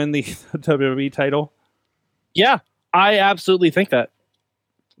going to win the WWE title. Yeah, I absolutely think that.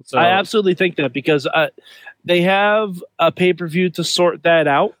 So, I absolutely think that because they have a pay-per-view to sort that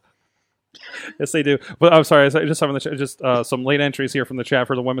out. Yes, they do. But I'm sorry, I just having some late entries here from the chat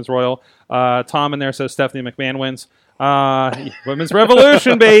for the Women's Royal. Tom in there says Stephanie McMahon wins. Women's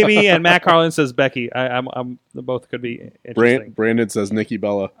Revolution, baby, and Matt Carlin says Becky. I'm both could be interesting. Brandon says Nikki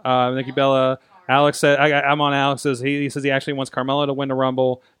Bella. Nikki Bella. Alex said, I'm on Alex's. He says he actually wants Carmella to win the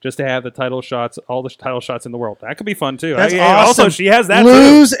Rumble just to have the title shots, all the title shots in the world. That could be fun too. That's Also, awesome. she has that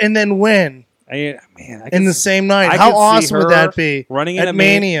lose and then win too. in the same night. I How could see awesome would her that be? running at in a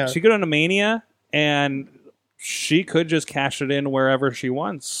Mania? She could go to Mania and she could just cash it in wherever she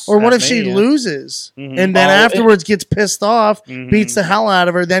wants. Or what at if she Mania. loses Mhm. and then afterwards gets pissed off, Mhm. beats the hell out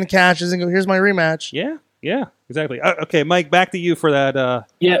of her, then cashes and go, "Here's my rematch." Yeah, exactly. Okay, Mike, back to you for that.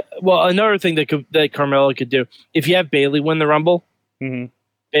 Yeah, well, another thing that Carmella could do, if you have Bailey win the Rumble, Mhm.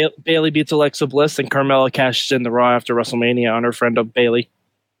 Bailey beats Alexa Bliss, and Carmella cashes in the Raw after WrestleMania on her friend of Bailey.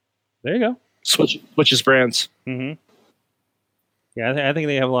 There you go. Switches brands. Mm-hmm. Yeah, I think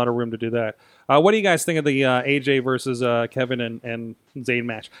they have a lot of room to do that. What do you guys think of the AJ versus Kevin and Zayn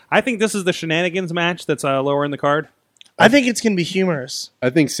match? I think this is the shenanigans match that's lower in the card. I think it's going to be humorous. I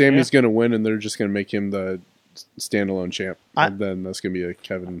think Sammy's going to win, and they're just going to make him the standalone champ. I- And then that's going to be a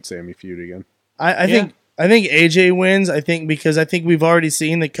Kevin and Sammy feud again. I think AJ wins. I think because I think we've already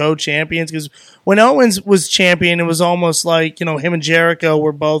seen the co-champions. Because when Owens was champion, it was almost like him and Jericho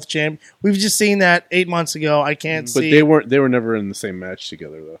were both champ. We've just seen that 8 months ago. I can't But see. they were never in the same match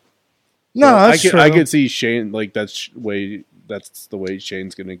together though. No, So that's true. I could see Shane like that's the way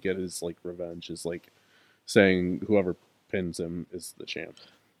Shane's going to get his like revenge is like saying whoever pins him is the champ.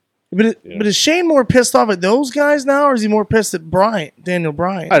 But Yeah. but is Shane more pissed off at those guys now, or is he more pissed at Daniel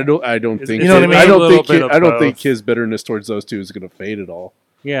Bryan? I don't think You know what I mean? I A don't little think bit of I don't think both. his bitterness towards those two is going to fade at all.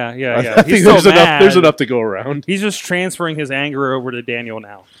 Yeah. I He's think so there's enough. mad. There's enough to go around. He's just transferring his anger over to Daniel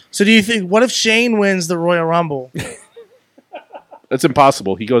now. So do you think? What if Shane wins the Royal Rumble? That's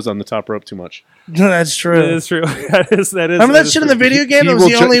impossible. He goes on the top rope too much. No, that's true. That is true. That is. Remember that shit in the video game? He That was will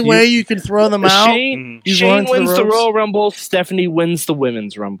the ju- only he- way you could throw them out. He's Shane running to the wins the ropes. Royal Rumble. Stephanie wins the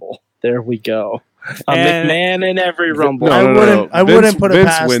Women's Rumble. There we go. And- McMahon in every Rumble. I wouldn't put it Vince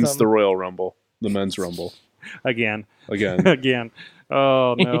past wins them. the Royal Rumble, the men's Rumble again. again,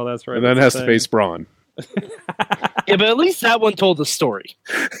 Oh no, that's right. and then That's has the to thing. face Braun. Yeah, but at least that one told a story.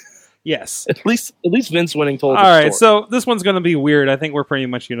 Yes. At least Vince winning told All a right, story. so this one's going to be weird. I think we're pretty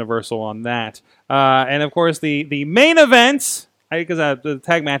much universal on that. And of course, the main event, because the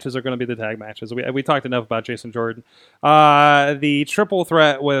tag matches are going to be the tag matches. We talked enough about Jason Jordan. The triple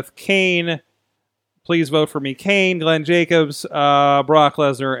threat with Kane. Please vote for me. Kane, Glenn Jacobs, Brock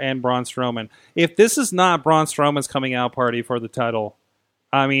Lesnar, and Braun Strowman. If this is not Braun Strowman's coming out party for the title,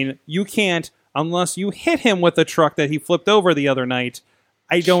 I mean, you can't, unless you hit him with the truck that he flipped over the other night,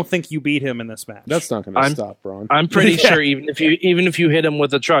 I don't think you beat him in this match. That's not going to I'm- stop Braun. I'm pretty Yeah. sure even if you hit him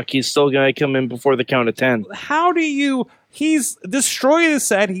with a truck, he's still going to come in before the count of 10. How do you... He's destroyed his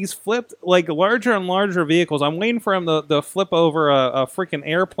set. He's flipped like larger and larger vehicles. I'm waiting for him to flip over a freaking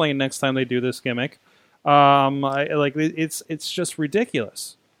airplane next time they do this gimmick. It's just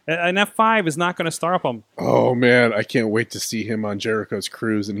ridiculous. An F5 is not going to stop him. Oh man, I can't wait to see him on Jericho's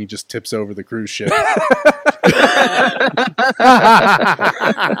cruise, and he just tips over the cruise ship.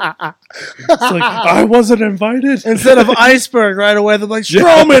 It's like, I wasn't invited. Instead of iceberg right away, they're like,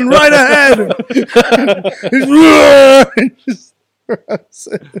 Strowman, right ahead.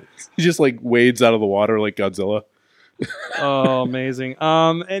 He just like wades out of the water like Godzilla. Oh, amazing.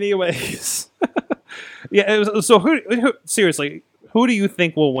 Anyways. So who seriously, who do you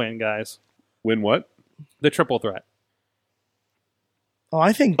think will win, guys? Win what? The triple threat. Oh,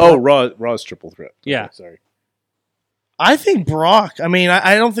 I think. Oh, Raw's triple threat. Yeah. Okay, sorry. I think Brock. I mean,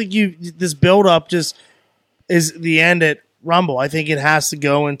 I don't think this build up just is the end at Rumble. I think it has to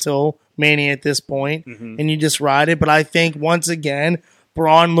go until Mania at this point, and you just ride it. But I think once again,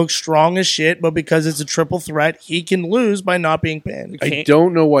 Braun looks strong as shit, but because it's a triple threat, he can lose by not being pinned. I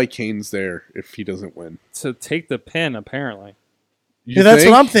don't know why Kane's there if he doesn't win. To take the pin, apparently. Yeah, that's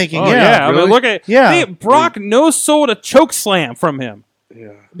what I'm thinking. Oh, yeah, I mean, look at Yeah. Brock no sold a choke slam from him.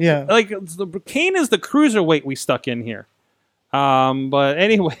 yeah. Like Kane is the cruiserweight we stuck in here. But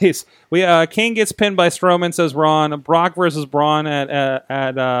anyways, Kane gets pinned by Strowman, says Ron. Brock versus Braun at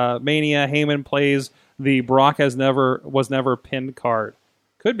Mania. Heyman plays the Brock was never pinned card.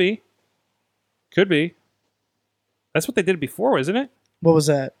 Could be. That's what they did before, isn't it? What was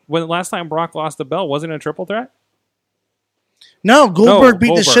that? When last time Brock lost the belt, wasn't it a triple threat? No, Goldberg beat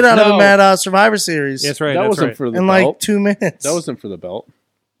the Goldberg. shit out of him at Survivor Series. That's right. That that's wasn't right. for the in belt. like 2 minutes. That wasn't for the belt.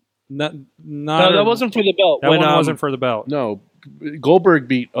 Not No, that wasn't for the belt. That When, one wasn't for the belt. No, Goldberg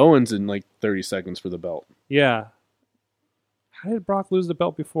beat Owens in like 30 seconds for the belt. Yeah. How did Brock lose the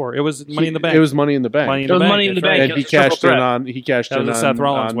belt before? It was Money in the Bank. It was Money in the Bank. Money in It the was Bank. Money in the that's Bank. right. And he It's triple cashed in threat. on. He cashed That in was on a Seth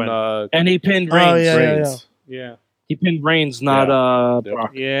Rollins win. and he pinned Oh, Reigns. yeah. Reigns. Yeah. He pinned Reigns, not Yep.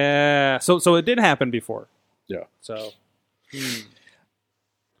 Brock. Yeah. So it did happen before. Yeah. So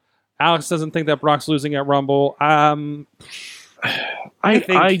Alex doesn't think that Brock's losing at Rumble. I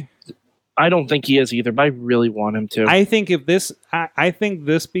don't think he is either, but I really want him to. I think I think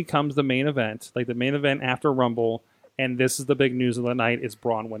this becomes the main event, like the main event after Rumble, and this is the big news of the night: is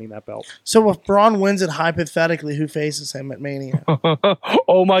Braun winning that belt. So if Braun wins it, hypothetically, who faces him at Mania?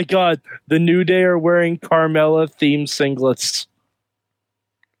 Oh my God! The New Day are wearing Carmella themed singlets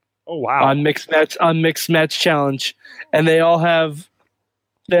Oh wow! on mixed match challenge, and they all have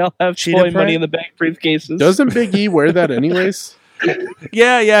Cheetah toy print? Money in the Bank briefcases. Doesn't Big E wear that anyways?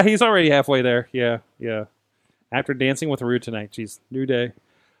 Yeah, he's already halfway there. Yeah. After dancing with Rue tonight, geez, New Day.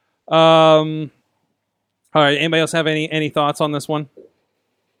 All right. Anybody else have any thoughts on this one?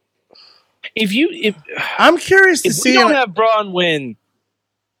 if I'm curious to we see. don't have Braun win,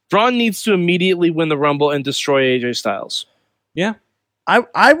 Braun needs to immediately win the Rumble and destroy AJ Styles. Yeah. I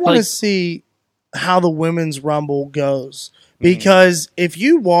want to Like- see how the women's Rumble goes, because if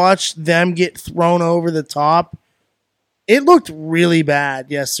you watch them get thrown over the top, it looked really bad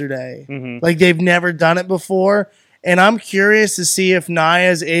yesterday. Like they've never done it before, and I'm curious to see if Nia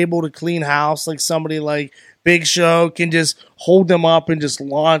is able to clean house like somebody like Big Show can just hold them up and just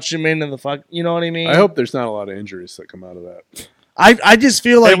launch them into the fuck. You know what I mean? I hope there's not a lot of injuries that come out of that. I just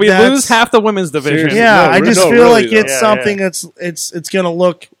feel like And we that's, lose half the women's division. Seriously. Yeah, No, I just no, feel really, like though. it's something that's it's gonna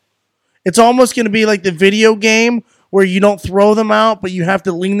look. It's almost gonna be like the video game where you don't throw them out, but you have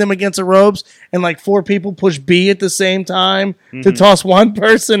to lean them against the ropes, and like 4 people push B at the same time to toss one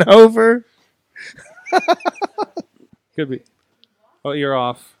person over. Could be. Oh, you're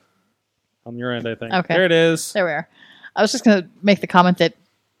off on your end, I think. Okay. There it is. There we are. I was just going to make the comment that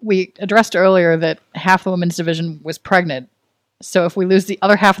we addressed earlier that half the women's division was pregnant. So if we lose the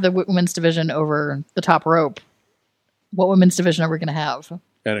other half of the women's division over the top rope, what women's division are we going to have?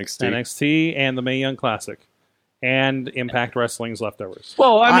 NXT. NXT and the Mae Young Classic and Impact Wrestling's leftovers.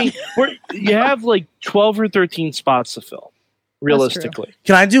 Well, I mean, you have like 12 or 13 spots to fill, realistically.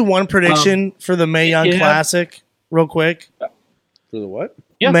 Can I do one prediction for the Mae Young yeah. Classic real quick? For the what?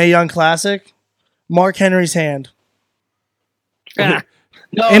 Yeah. Mae Young Classic, Mark Henry's hand. No,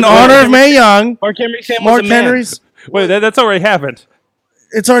 In honor of Mae Young, Mark Henry's hand was Mark a man. Henry's. Wait, that's already happened.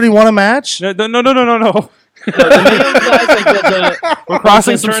 It's already won a match. No. The Mae Young Classic, We're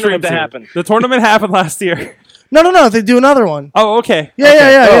crossing the some tournament streams that here. happened. The tournament happened last year. No. They do another one. Oh, okay. Yeah, Okay.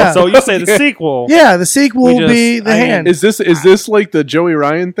 yeah. So you say the sequel. Yeah, the sequel We will just- be the I mean, hand. Is this like the Joey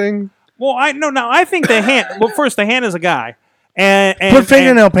Ryan thing? Well, I think the hand. Well, first, the hand is a guy, and Put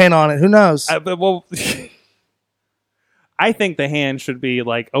fingernail paint on it. Who knows? well, I think the hand should be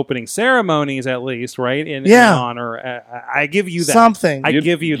like opening ceremonies at least, right? In honor. I give you that. Something. I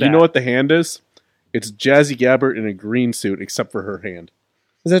give you that. You know what the hand is? It's Jazzy Gabbert in a green suit, except for her hand.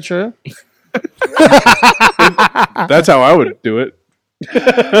 Is that true? That's how I would do it.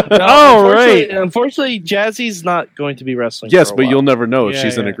 Oh, right. Unfortunately, Jazzy's not going to be wrestling. Yes, for a but while. you'll never know if Yeah,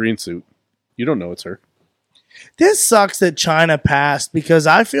 she's in yeah. a green suit. You don't know it's her. This sucks that China passed because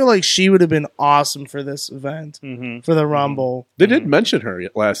I feel like she would have been awesome for this event, for the Rumble. They did mention her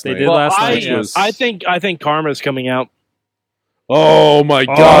last night. They did last night. was- I think Karma's coming out. Oh my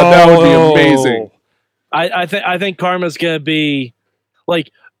god, that would be amazing. I think Karma's gonna be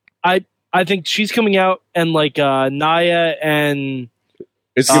like I think she's coming out and like Naya and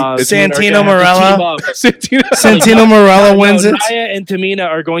It's Santino are gonna have to Marella. team up. Santino Marella wins it. Naya and Tamina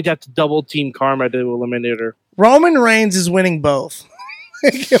are going to have to double team Karma to eliminate her. Roman Reigns is winning both.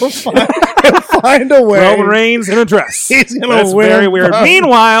 he'll find a way. Roman Reigns in a dress. He's gonna That's win very weird. both.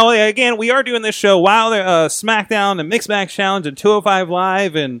 Meanwhile, again, we are doing this show while the SmackDown and Mixed Match Challenge and 205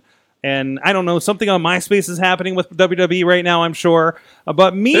 Live and I don't know, something on MySpace is happening with WWE right now, I'm sure.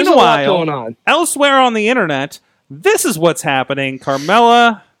 But There's a lot meanwhile, going on. elsewhere on the internet, this is what's happening.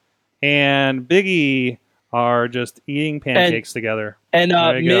 Carmella and Big E are just eating pancakes together. And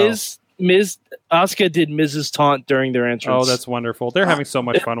There you go. Ms. Asuka did Mrs. Taunt during their entrance. Oh, that's wonderful. They're having so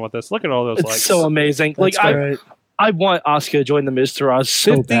much fun with this. Look at all those it's likes. so amazing. That's Like great. I want Asuka to join the Miz Taraj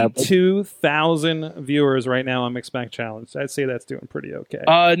so badly. 52,000 viewers right now on Mixed Match Challenge. I'd say that's doing pretty okay.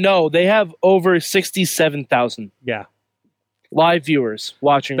 No, they have over 67,000 yeah. live viewers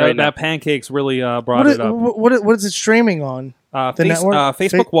watching right now. That pancakes really brought it up. What is it streaming on? The network?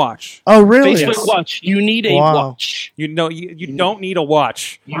 Facebook Watch. Oh, really? Facebook Watch. You need a Wow. watch. You know, you don't need a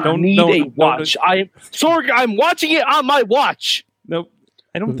watch. You don't need don't- a don't- watch. I'm watching it on my watch. No,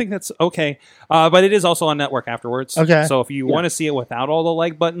 I don't think that's okay. But it is also on network afterwards. Okay. So if you want to see it without all the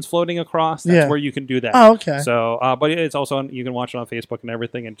like buttons floating across, that's Yeah. where you can do that. Oh, okay. So, but it's also you can watch it on Facebook and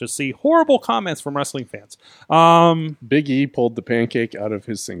everything, and just see horrible comments from wrestling fans. Big E pulled the pancake out of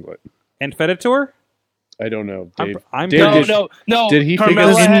his singlet. And fed it to her. I don't know. Dave, I'm Dave, good. No. did he figure Carmella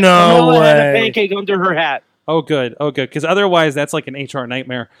this- had, No Carmella had a way. pancake under her hat. Oh, good. Because otherwise, that's like an HR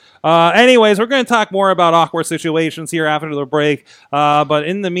nightmare. Anyways, we're going to talk more about awkward situations here after the break. But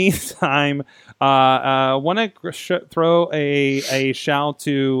in the meantime, want to throw a shout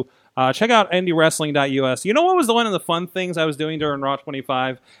to check out IndieWrestling.us. You know what was one of the fun things I was doing during Raw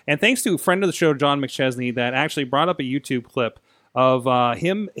 25? And thanks to a friend of the show, John McChesney, that actually brought up a YouTube clip of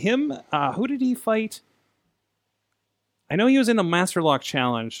him. Who did he fight? I know he was in the Master Lock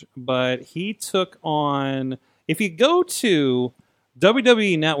Challenge, but he took on... If you go to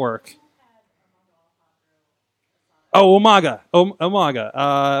WWE Network... Oh, Umaga.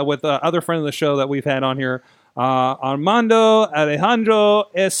 Umaga. With other friend of the show that we've had on here, Armando Alejandro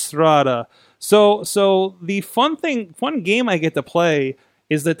Estrada. So the fun game I get to play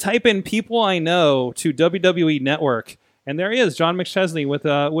is to type in people I know to WWE Network. And there he is, John McChesney with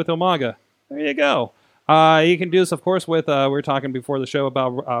Umaga. There you go. You can do this, of course, with we were talking before the show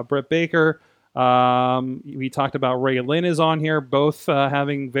about Britt Baker. We talked about Ray Lynn is on here, both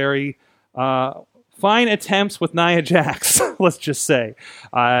having very fine attempts with Nia Jax, let's just say.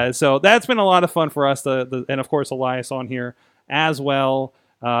 So that's been a lot of fun for us, and of course Elias on here as well.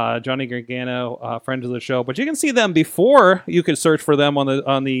 Johnny Gargano, friend of the show. But you can see them before you could search for them on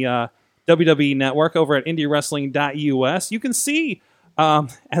the WWE Network over at IndieWrestling.us. You can see,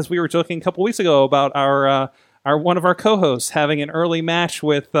 as we were talking a couple weeks ago about our one of our co-hosts having an early match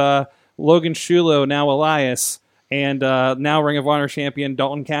with Logan Shulo, now Elias, and now Ring of Honor champion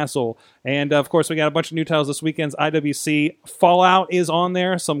Dalton Castle. And of course, we got a bunch of new titles this weekend's IWC. Fallout is on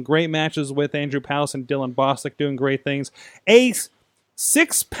there. Some great matches with Andrew Palace and Dylan Bostic doing great things. A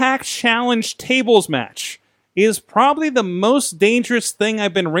 6-pack challenge tables match is probably the most dangerous thing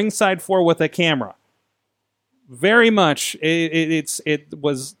I've been ringside for with a camera. Very much. It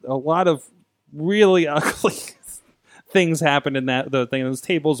was a lot of really ugly things happened in the thing. Those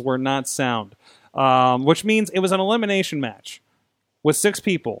tables were not sound, which means it was an elimination match with 6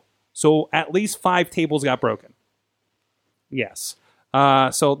 people. So at least 5 tables got broken. Yes.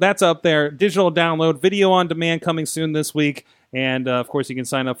 So that's up there. Digital download, video on demand coming soon this week. And, of course, you can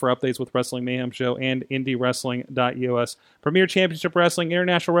sign up for updates with Wrestling Mayhem Show and IndieWrestling.us. Premier Championship Wrestling,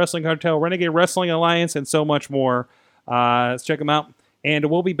 International Wrestling Cartel, Renegade Wrestling Alliance, and so much more. Let's check them out. And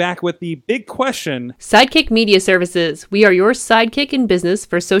we'll be back with the big question. Sidekick Media Services. We are your sidekick in business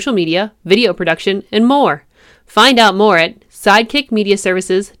for social media, video production, and more. Find out more at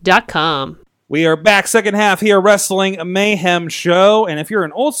sidekickmediaservices.com. We are back, second half here, Wrestling Mayhem Show. And if you're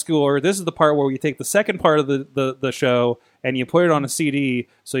an old schooler, this is the part where you take the second part of the show and you put it on a CD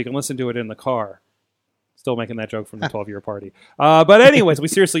so you can listen to it in the car. Still making that joke from the 12-year party. But anyways, we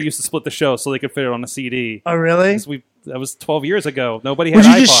seriously used to split the show so they could fit it on a CD. Oh, really? That was 12 years ago. Nobody had Would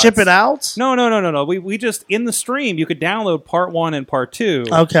you iPods. just ship it out? No. We just, in the stream, you could download part 1 and part 2.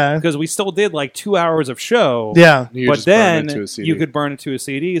 Okay. Because we still did like 2 hours of show. Yeah. But then you could burn it to a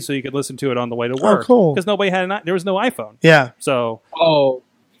CD so you could listen to it on the way to work. Oh, cool. Because nobody had there was no iPhone. Yeah. So. Oh,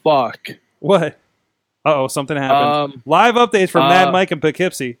 fuck. What? Uh-oh, something happened. Live updates from Mad Mike and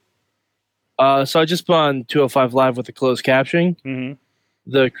Poughkeepsie. So I just put on 205 Live with the closed captioning. Mm-hmm.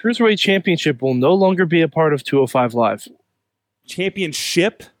 The Cruiserweight Championship will no longer be a part of 205 Live.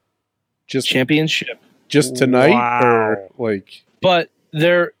 Championship? Championship. Just tonight? Wow. Or like... But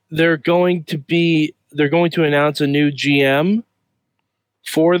they're going to announce a new GM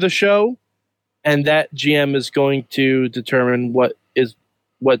for the show, and that GM is going to determine what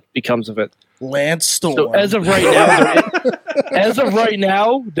becomes of it. Lance Storm. So as of right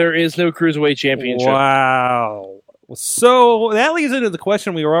now, there is no Cruiserweight Championship. Wow. So that leads into the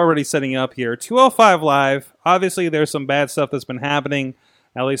question we were already setting up here. 205 Live, obviously there's some bad stuff that's been happening.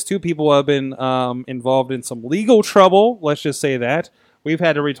 At least 2 people have been involved in some legal trouble. Let's just say that. We've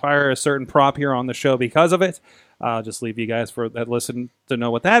had to retire a certain prop here on the show because of it. I'll just leave you guys for that listen to know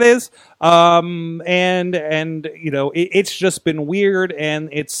what that is. And you know, it's just been weird, and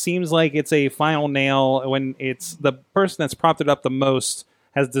it seems like it's a final nail when it's the person that's propped it up the most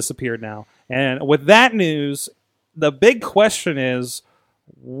has disappeared now. And with that news, the big question is,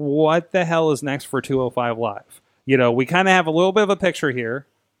 what the hell is next for 205 Live? You know, we kind of have a little bit of a picture here.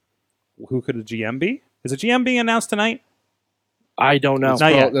 Who could a GM be? Is a GM being announced tonight? I don't know.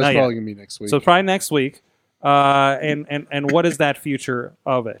 Not yet. That's probably going to be next week. So probably next week. And what is that future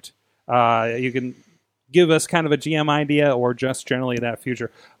of it? You can give us kind of a GM idea or just generally that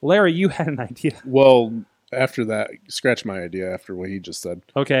future. Larry, you had an idea. Well, after that, scratch my idea after what he just said.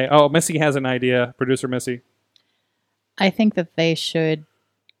 Okay. Oh, Missy has an idea. Producer Missy. I think that they should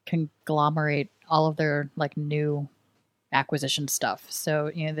conglomerate all of their like new acquisition stuff. So,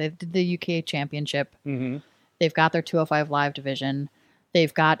 you know, they did the UK Championship. Mm-hmm. They've got their 205 Live division.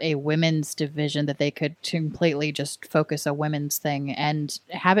 They've got a women's division that they could completely just focus a women's thing and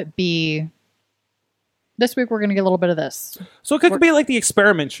have it be, this week we're going to get a little bit of this. So it could be like the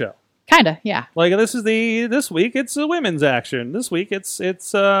experiment show. Kind of, yeah. Like this week it's a women's action. This week it's you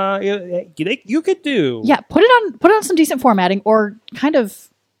could do. Yeah, put it on some decent formatting, or kind of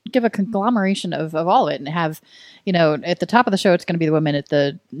give a conglomeration of all of it and have, you know, at the top of the show it's going to be the women, at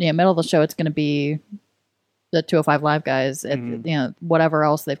the middle of the show it's going to be the 205 Live guys, at, you know, whatever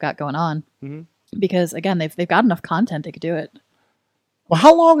else they've got going on. Mm-hmm. Because again, they've got enough content they could do it. Well,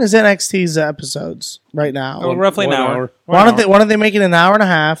 how long is NXT's episodes right now? Oh, roughly an hour. Why don't they make it an hour and a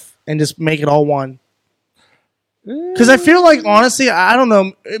half and just make it all one? Because I feel like, honestly, I don't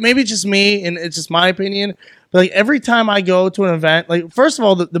know, maybe it's just me and it's just my opinion, but like every time I go to an event, like first of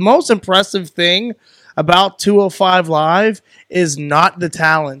all, the most impressive thing about 205 Live is not the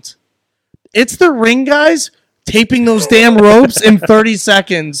talent. It's the ring guys taping those damn ropes in 30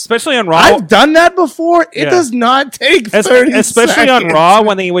 seconds. Especially on Raw. I've done that before. It does not take 30 seconds. Especially on Raw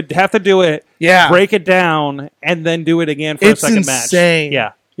when they would have to do it, yeah, break it down, and then do it again for a second match. It's insane.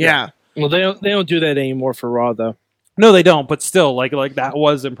 Yeah. Well, they don't do that anymore for Raw, though. No, they don't, but still, like that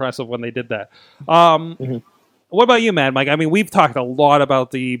was impressive when they did that. What about you, Mad Mike? I mean, we've talked a lot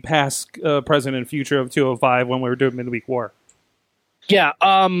about the past, present, and future of 205 when we were doing Midweek War. Yeah,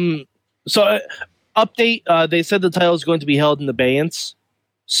 so, update, they said the title is going to be held in Abeyance.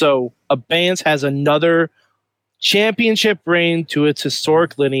 So, Abeyance has another championship reign to its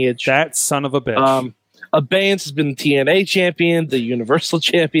historic lineage. That son of a bitch. Abeyance has been the TNA champion, the Universal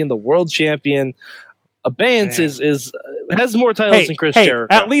champion, the world champion. Abeyance has more titles than Chris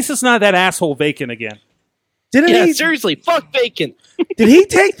Jericho. At least it's not that asshole Vacant again. Seriously, fuck Vacant. Did he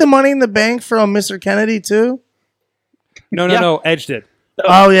take the Money in the Bank from Mr. Kennedy, too? No, Edge did.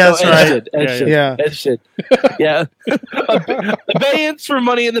 Oh, yeah, that's right. Edge did. Yeah. Abeyance for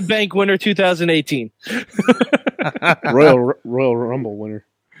Money in the Bank winner 2018. Royal Rumble winner.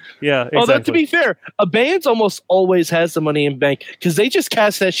 Yeah, exactly. Although, to be fair, Abeyance almost always has the Money in the Bank because they just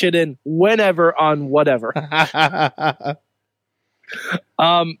cast that shit in whenever on whatever.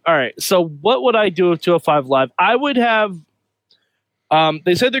 All right, so what would I do with 205 Live? I would have...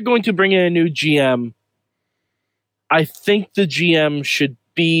 they said they're going to bring in a new GM. I think the GM should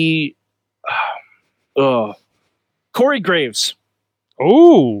be Corey Graves.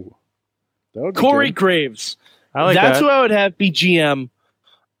 Oh, Corey Graves. I like That's that. who I would have be GM.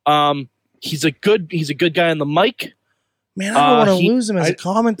 He's a good guy on the mic. Man, I don't want to lose him as a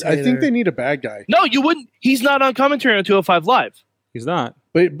commentator. I think they need a bad guy. No, you wouldn't. He's not on commentary on 205 Live. He's not.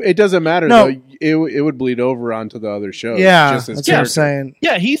 But it doesn't matter No. though. It would bleed over onto the other shows. Yeah, just as that's what I'm character. saying.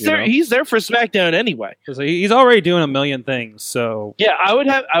 Yeah, he's You there. know? He's there for SmackDown anyway. So he's already doing a million things. So Yeah, I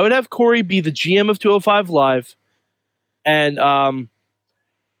would have Corey be the GM of 205 Live, and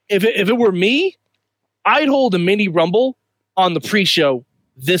if it were me, I'd hold a mini Rumble on the pre-show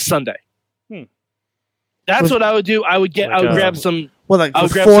this Sunday. That's With- what I would do. I would grab some. What, like I'll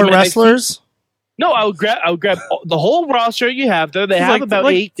the grab 4 some NXT. wrestlers? No, I would grab the whole roster you have there. They It's have like- about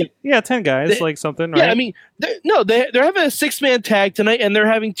like- 8. yeah, 10 guys, They- like something, right? Yeah, I mean, they're having a 6-man tag tonight, and they're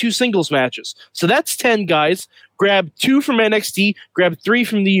having 2 singles matches. So that's 10 guys. Grab 2 from NXT. Grab 3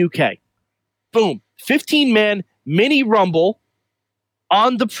 from the UK. Boom, 15-man mini Rumble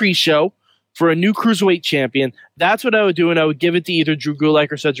on the pre-show for a new cruiserweight champion. That's what I would do, and I would give it to either Drew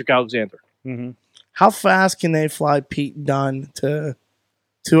Gulak or Cedric Alexander. Mhm. How fast can they fly Pete Dunne to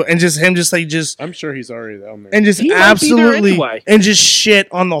and just him I'm sure he's already down there. and just He might be there absolutely anyway. and just shit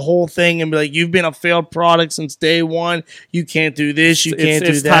on the whole thing and be like, you've been a failed product since day one. You can't do this. You can't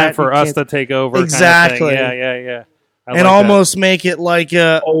do it's that. time for you us can't-" to take over. Exactly. Kind of thing. Yeah. I and like that. almost make it like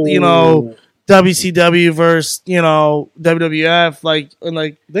a WCW versus WWF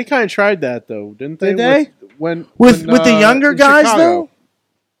like They kind of tried that though, didn't they? Did they? When with the younger in guys Chicago. though.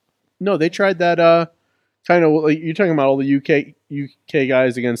 No, they tried that. Kind of like you're talking about all the UK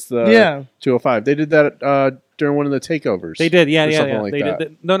guys against the 205. They did that during one of the takeovers. They did, yeah. Like they that.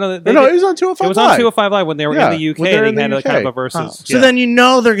 did. No, No, they it did. was on 205 It was on 205 Live when they were Yeah, in the UK. when they were in They had the a kind of UK. a versus. So then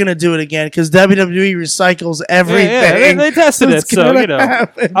they're going to do it again because WWE recycles everything. Yeah, they tested it, It's so gonna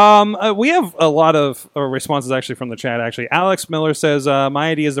happen. we have a lot of responses actually from the chat. Actually, Alex Miller says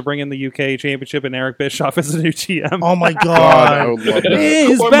my idea is to bring in the UK Championship and Eric Bischoff as the new GM. Oh my God, I god! would love that.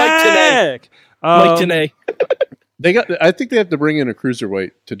 He's Or Mike back. Mike Tenay. I think they have to bring in a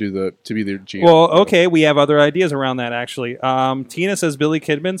cruiserweight to be their GM. Well, okay, we have other ideas around that actually. Tina says Billy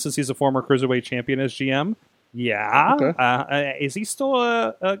Kidman, since he's a former cruiserweight champion, as GM. Yeah, Okay. is he still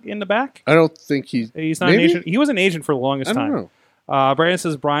in the back? I don't think he's He's not maybe? an agent. He was an agent for the I longest don't time. know. Brandon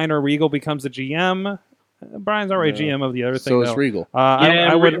says Brian or Regal becomes the GM. Brian's already GM of the other thing. So is though. Regal. Yeah,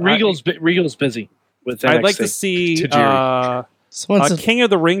 I would. Regal's busy with NXT. I'd like to see Tajiri. Someone a says- King of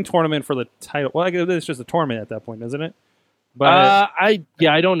the Ring tournament for the title. Well, I guess it's just a tournament at that point, isn't it? But I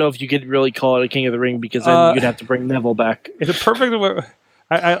don't know if you could really call it a King of the Ring because then you'd have to bring Neville back. in a perfect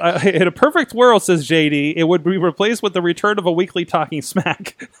in a perfect world, says JD, it would be replaced with the return of a weekly Talking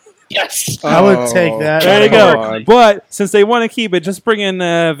Smack. Yes. I would take that. There you come go. on. But since they want to keep it, just bring in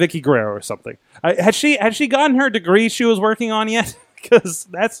Vicky Guerrero or something. Had she gotten her degree she was working on yet? Because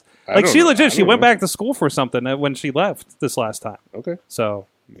that's I like don't she know. I legit. She don't went know. back to school for something when she left this last time. Okay. So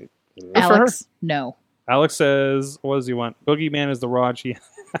Alex, no. Alex says, "What does he want? Boogeyman is the Raw GM."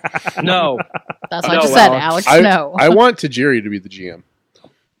 No. That's what I No, just said, Alex. Alex. No. I want Tajiri to be the GM.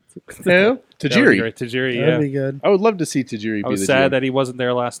 Who? That would be Tajiri. great. Tajiri, That'd yeah. be good. I would love to see Tajiri I be was the sad GM. that he wasn't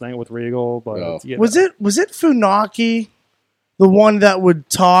there last night with Regal, but Oh. you know. Was it Funaki, the one that would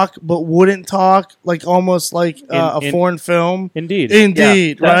talk but wouldn't talk, like almost like a in- foreign film? Indeed,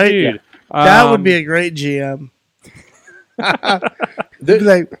 Indeed, Yeah, right? dude. That would be a great GM. Be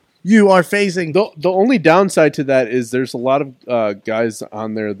like, you are facing. The only downside to that is there's a lot of guys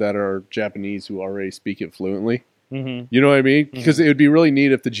on there that are Japanese who already speak it fluently. Mhm. You know what I mean? Because it would be really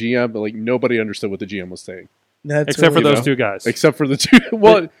neat if the GM, like nobody understood what the GM was saying, That's except for really- those know. two guys. except for the two.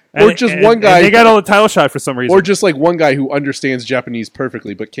 Well, And- or just and- one guy, and they got all the title shot for some reason. or just like one guy who understands Japanese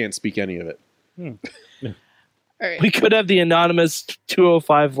perfectly but can't speak any of it. We could have the anonymous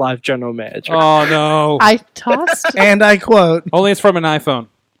 205 Live general manager. Oh no! I tossed And I quote, Only it's from an iPhone.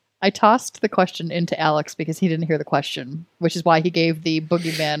 I tossed the question into Alex because he didn't hear the question, which is why he gave the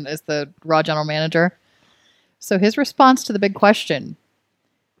Boogeyman as the Raw general manager. So his response to the big question,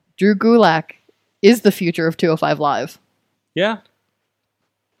 Drew Gulak is the future of 205 Live. Yeah,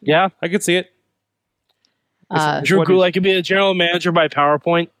 Yeah. I could see it. Drew What is- Gulak could be a general manager by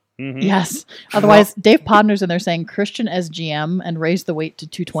PowerPoint. Mhm. Yes. Otherwise, Dave Podner's in there saying Christian as GM and raise the weight to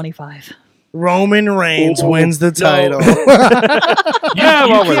 225. Roman Reigns wins the title. Yeah,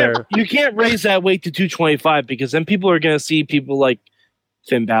 I'm over there. You can't raise that weight to 225 because then people are going to see people like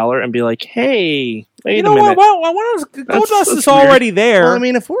Finn Balor and be like, hey, wait You a know minute. what? That's Goldust is weird. already there. Well, I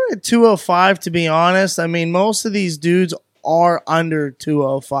mean, if we're at 205, to be honest, I mean, most of these dudes are under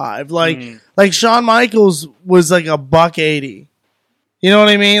 205. Like Shawn Michaels was like a $180. You know what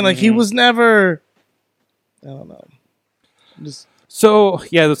I mean? Like he was never. I don't know. Just so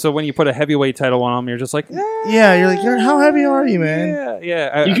yeah, so when you put a heavyweight title on him, you're just like, yeah, you're like, how heavy are you, man?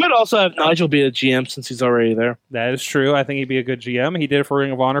 yeah. You could also have Nigel be a GM since he's already there. That is true. I think he'd be a good GM. He did it for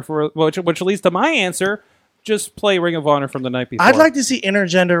Ring of Honor which leads to my answer. just play Ring of Honor from the night before. I'd like to see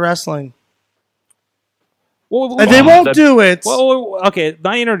intergender wrestling. Well, And they won't do it. Well, okay,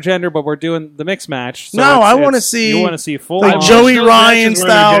 not intergender, but we're doing the mixed match. So No, I wanna see- You want to see full like on. Joey those Ryan matches were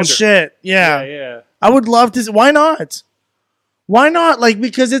style intergender. shit. Yeah. Yeah. I would love to. Why not? Why not? Like,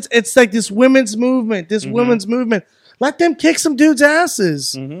 because it's like this women's movement. This women's movement. Let them kick some dudes'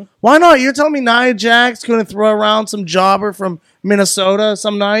 asses. Why not? You're telling me Nia Jax going to throw around some jobber from Minnesota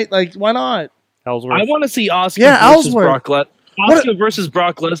some night? Like, why not? Ellsworth. I want to see Oscar Yeah, versus Ellsworth. Oscar versus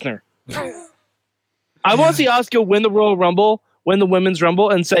Brock Lesnar. I want to see Oscar win the Royal Rumble, win the Women's Rumble,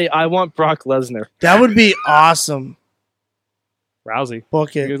 and say, I want Brock Lesnar. That would be awesome. Rousey.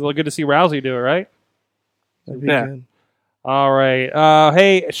 Book it. It's good to see Rousey do it, right? That'd be Yeah. good. All right.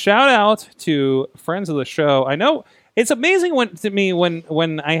 Hey, shout out to friends of the show. I know it's amazing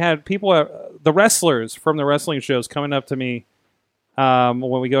when I had people, the wrestlers from the wrestling shows, coming up to me when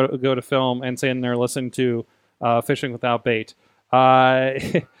we go to film and saying they're listening to Fishing Without Bait.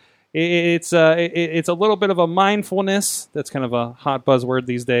 It's a little bit of a mindfulness. That's kind of a hot buzzword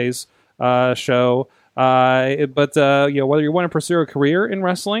these days. Show. But whether you want to pursue a career in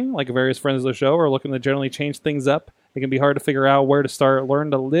wrestling, like various friends of the show, or looking to generally change things up, it can be hard to figure out where to start. Learn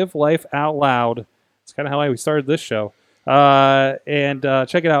to live life out loud. It's kind of how we started this show. And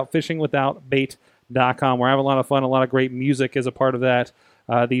check it out, fishingwithoutbait.com. We're having a lot of fun. A lot of great music is a part of that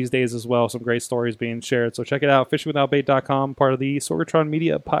these days as well. Some great stories being shared. So check it out, fishingwithoutbait.com, part of the Sorgatron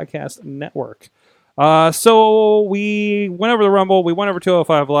Media Podcast Network. So we went over the Rumble. We went over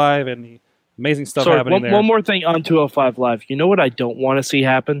 205 Live and the amazing stuff Sorry, happening there. one more thing on 205 Live. You know what I don't want to see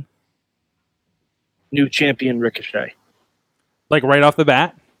happen? New champion Ricochet. Like right off the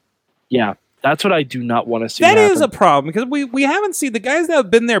bat? Yeah, that's what I do not want to see That happen. is a problem because we haven't seen the guys that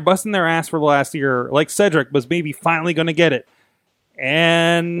have been there busting their ass for the last year, like Cedric was maybe finally going to get it.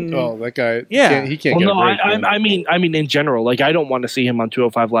 And Oh, that guy. Yeah. He can't Well, get no, a break. man. I mean, in general, like I don't want to see him on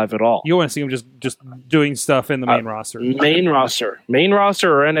 205 Live at all. you want to see him just doing stuff in the main roster. Main roster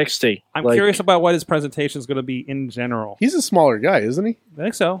or NXT. I'm Like, curious about what his presentation is going to be in general. He's a smaller guy, isn't he? I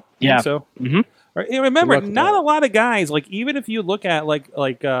think so. Yeah. I think so. Mhm. Right, and remember, Good luck with not that. a lot of guys. Like even if you look at like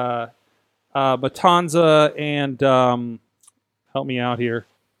Matanza and help me out here,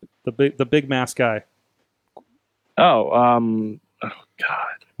 the big mask guy. Oh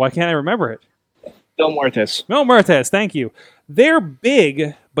God, Why can't I remember it? Bill Muertes. No, Muertes, thank you. They're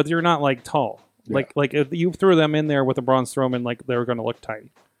big, but they're not like tall. Like if you threw them in there with a Braun Strowman, like they're going to look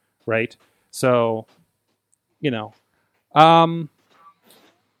tiny, right? So,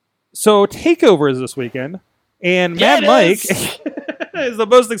 so Takeover is this weekend, and Mad Mike is the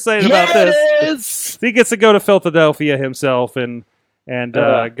most excited about this. Yes! He gets to go to Philadelphia himself and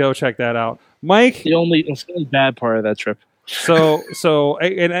go check that out. Mike, The only bad part of that trip. so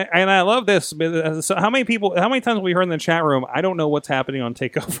I love this. So how many times have we heard in the chat room, I don't know what's happening on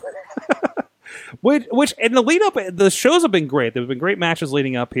Takeover? which in the lead up, the shows have been great. There've been great matches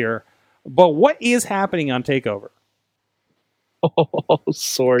leading up here. But what is happening on Takeover? Oh,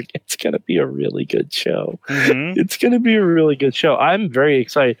 Sorg, it's going to be a really good show. Mhm. It's going to be a really good show. I'm very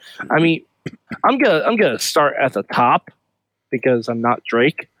excited. I mean, I'm gonna start at the top because I'm not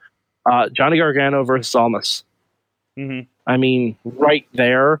Drake. Johnny Gargano versus Almas. Mhm. I mean, right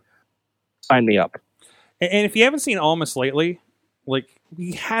there, sign me up. And if you haven't seen Almas lately, like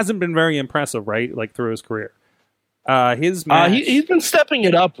he hasn't been very impressive, right? Like through his career. His match, He's been stepping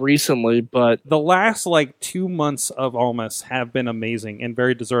it up recently, but the last 2 months of Almas have been amazing and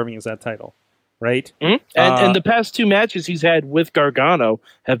very deserving as that title, right? and the past two matches he's had with Gargano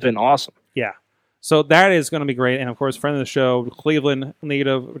have been awesome. Yeah. So that is going to be great. And of course, friend of the show, Cleveland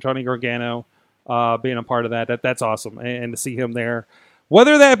native Johnny Gargano, being a part of that's awesome. And to see him there,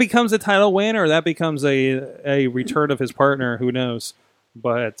 whether that becomes a title win or that becomes a return of his partner, who knows?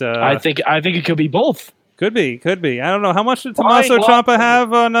 But I think it could be both. could be. I don't know. How much did Tommaso Ciampa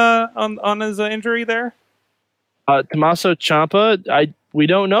have on his injury there? Tommaso Ciampa, we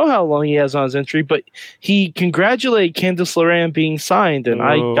don't know how long he has on his injury, but he congratulated Candice LeRae being signed, and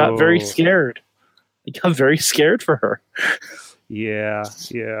I got very scared. I got very scared for her. Yeah.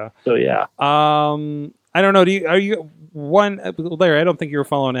 So yeah. I don't know. Are you Larry? I don't think you were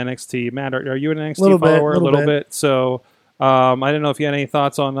following NXT. Matt, are you an NXT Little bit, follower? little A little bit. bit. So I don't know if you had any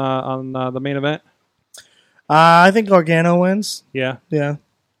thoughts on the main event. I think Gargano wins. Yeah, Yeah.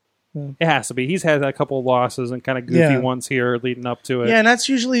 it has to be. He's had a couple of losses and kind of goofy Yeah. ones here leading up to it. Yeah, and that's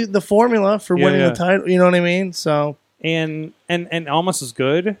usually the formula for Yeah, winning yeah. the title. You know what I mean? So, And Almas is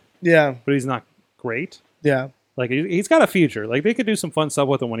good, yeah. but he's not great. Yeah. Like he's got a future. Like they could do some fun stuff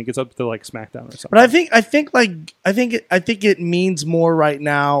with him when he gets up to SmackDown or something. But I think it means more right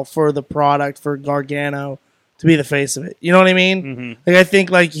now for the product for Gargano to be the face of it. You know what I mean? Mm-hmm. Like I think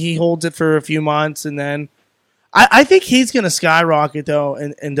like he holds it for a few months and then I think he's gonna skyrocket though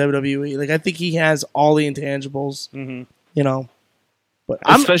in WWE. Like I think he has all the intangibles. Mm-hmm. You know, but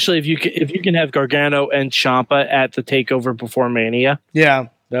Especially if you can have Gargano and Ciampa at the takeover before Mania. yeah.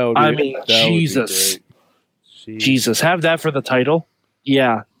 That would I be, mean, that would be Jesus. great. Jesus, have that for the title.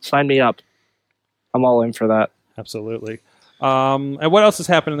 Yeah, sign me up. I'm all in for that. Absolutely. And what else is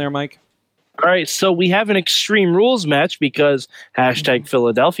happening there, Mike? All right, so we have an Extreme Rules match because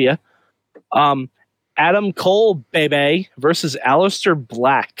 #Philadelphia. Adam Cole, baby, versus Aleister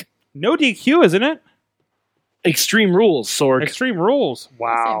Black. No DQ, isn't it? Extreme Rules, Sorg. Extreme Rules.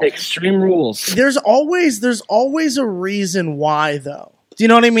 Wow. Extreme Rules. There's always a reason why though. Do you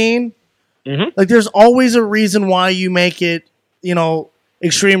know what I mean? Mhm. Like there's always a reason why you make it, you know,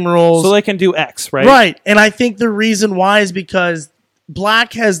 Extreme Rules. So they can do X, right? Right. And I think the reason why is because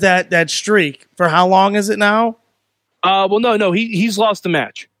Black has that streak. For how long is it now? Well, no, he's lost the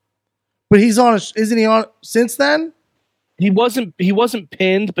match. But he's on isn't he on since then? He wasn't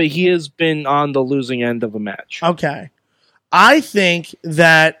pinned, but he has been on the losing end of a match. Okay. I think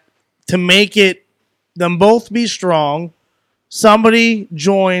that to make it them both be strong, somebody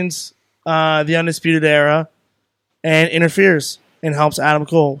joins the Undisputed Era and interferes and helps Adam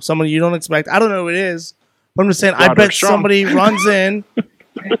Cole. Somebody you don't expect. I don't know who it is, but I'm just saying I Roderick bet Strong. somebody runs in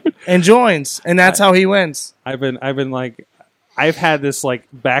and joins, and that's how he wins. I've been like, I've had this like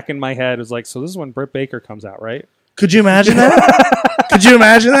back in my head. Is like, so this is when Britt Baker comes out, right? Could you imagine that? Could you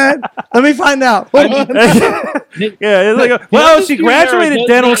imagine that? Let me find out. Hold on. Yeah, it's like, well, she Undisputed graduated Era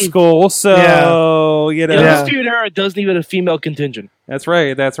dental doesn't- school, so you know. The Yeah. Undisputed Era doesn't even a female contingent. That's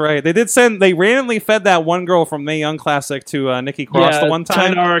right. That's right. They randomly fed that one girl from Mae Young Classic to Nikki Cross the one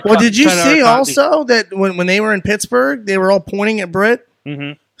time. Well, did you see also that when they were in Pittsburgh, they were all pointing at Britt?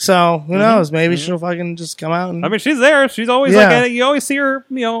 Mhm. So who knows? Maybe she'll fucking just come out. And, I mean, she's there. She's always Yeah. like, you always see her,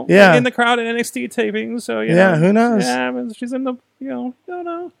 Yeah. in the crowd at NXT tapings. So you Yeah, know, who knows? Yeah, I mean, she's in the, don't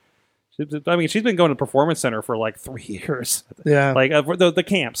know. She's been going to Performance Center for like 3 years. yeah. Like the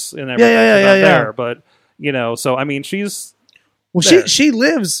camps and everything. Yeah, She's out yeah. there, but so I mean, she's Well, there. she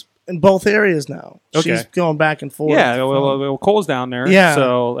lives in both areas now. Okay. She's going back and forth. yeah. Well, Cole's down there. Yeah.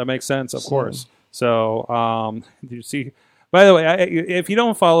 So that makes sense, of So- course. So did you see? By the way, if you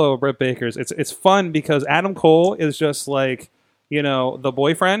don't follow Britt Baker's, it's fun because Adam Cole is just like the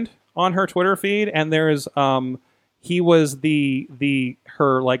boyfriend on her Twitter feed, and there's he was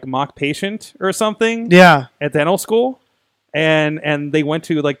her like mock patient or something Yeah. at dental school. And they went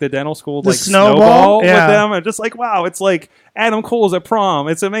to like the dental school The like snowball? Yeah. with them, and just like wow, it's like Adam Cole's at prom.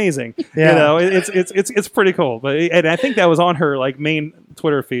 It's amazing. Yeah. It's pretty cool. But and I think that was on her like main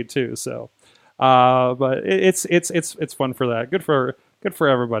Twitter feed too. So, but it's fun for that. Good for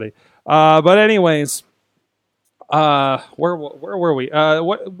everybody. But anyways, where were we?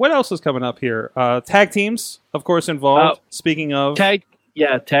 What else is coming up here? Tag teams, of course, involved. Speaking of Tag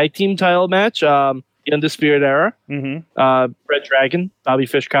team title match. The Undisputed Era. Mhm. Red Dragon, Bobby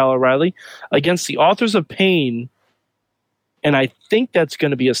Fish, Kyle O'Reilly against the Authors of Pain, and I think that's going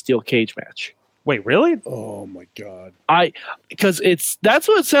to be a steel cage match. Wait, really? Oh my god! Because that's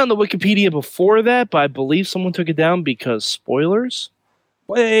what it said on the Wikipedia before that, but I believe someone took it down because spoilers.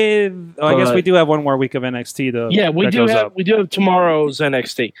 I guess we do have one more week of NXT though. Yeah, we that do goes have up. tomorrow's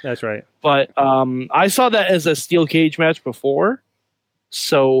NXT, That's right. but I saw that as a steel cage match before,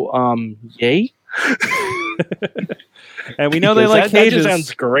 so yay! And we know they Because like that cages. just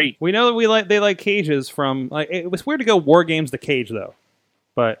sounds great. We know that they like cages from like it was weird to go War Games the cage though,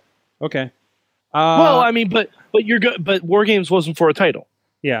 but okay. Well, I mean, but you're good. But War Games wasn't for a title,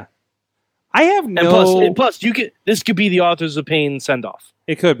 Yeah, I have and no. plus this could be the Authors of Pain send off.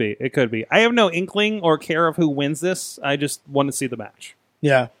 It could be. I have no inkling or care of who wins this. I just want to see the match.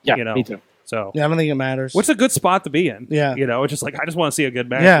 Yeah. Yeah, Me me too. So, Yeah, I don't think it matters. which is a good spot to be in. Yeah. It's just like I just want to see a good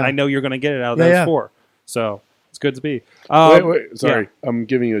match. Yeah. And I know you're going to get it out of Yeah, those yeah. four. So it's good to be. Wait, sorry. yeah. I'm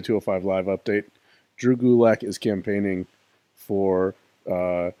giving you a 205 Live update. Drew Gulak is campaigning for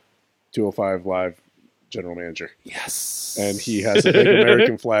 205 Live general manager, Yes. and he has a big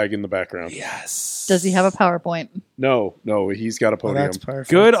American flag in the background. Yes. Does he have a PowerPoint? No, he's got a Well, podium. that's perfect.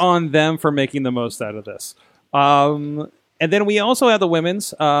 Good on them for making the most out of this. And then we also have the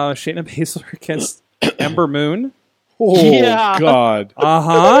women's Shayna Baszler against Ember Moon. Oh Yeah. God!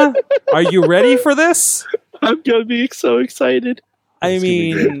 Are you ready for this? I'm gonna be so excited. I It's gonna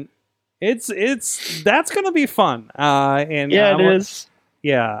be mean, it's that's gonna be fun. And Yeah, it is.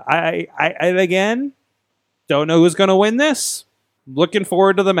 Yeah, I again don't know who's gonna win this. Looking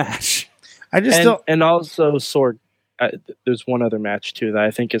forward to the match. I just don't. And also Sorg. there's one other match too that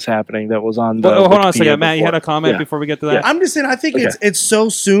I think is happening that was on. Hold on a Wikipedia second, Matt. You had a before. comment Yeah. before we get to that. I'm just saying, I think Okay. it's so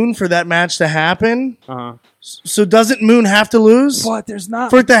soon for that match to happen. Uh-huh. So doesn't Moon have to lose But there's not.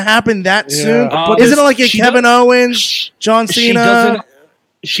 for it to happen that soon? Isn't it like a she Kevin Owens, John She Cena? doesn't.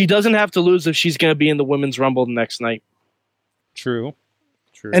 She doesn't have to lose if she's going to be in the Women's Rumble the next night. True.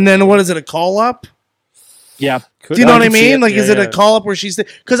 And then what is it? A call up? Yeah. Could- Do you know what I can see mean? it. Like, Yeah, is it yeah. a call up where she's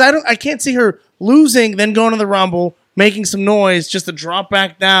because I can't see her losing, then going to the Rumble, making some noise, just to drop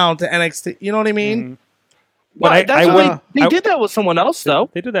back down to NXT. You know what I mean? But I that's would- they did that with someone else though.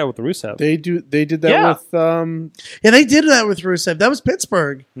 They did that with Rusev. They did that Yeah. with Yeah, they did that with Rusev. That was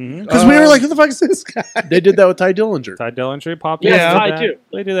Pittsburgh Mhm. because we were like, "Who the fuck is this guy?" they did that with Ty Dillinger. Ty Dillinger popped Yeah, in. They Ty did that. too.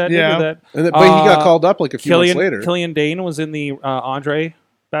 They do that. Yeah. They do that. And then, but he got called up like a few months later. Killian Dane was in the Andre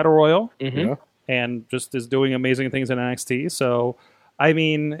Battle Royal Yeah. and just is doing amazing things in NXT. So, I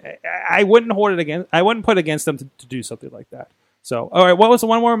mean, I wouldn't hold it against. I wouldn't put against them to do something like that. So, all right, what was the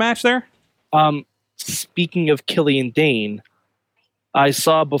one more match there? Speaking of Killian Dane, I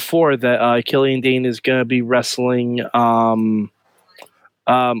saw before that Killian Dane is going to be wrestling Laura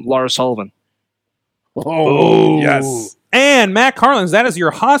Sullivan. Oh, yes. And Matt Carlins, that is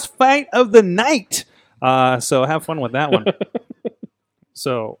your Haas fight of the night. So have fun with that one.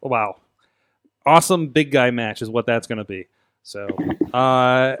 So, wow. Awesome big guy match is what that's going to be. So,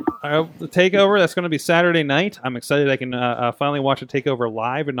 the TakeOver, that's going to be Saturday night. I'm excited I can finally watch a TakeOver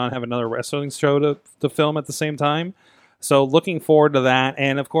live and not have another wrestling show to film at the same time. So, looking forward to that.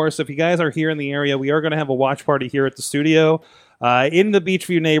 And, of course, if you guys are here in the area, we are going to have a watch party here at the studio in the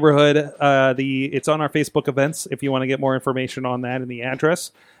Beachview neighborhood. It's on our Facebook events if you want to get more information on that and the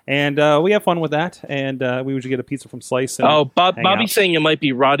address. And we have fun with that. And we usually get a pizza from Slice. And hang Bobby's out. saying it might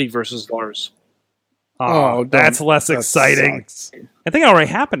be Roddy versus Lars. Oh, that's don't- less that exciting. sucks. I think it already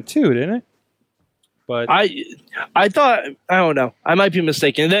happened too, didn't it? But I thought, I don't know. I might be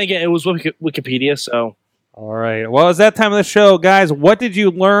mistaken. And then again, it was Wikipedia, so. all right. Well, it's that time of the show, guys. What did you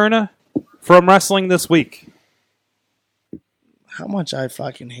learn from wrestling this week? How much I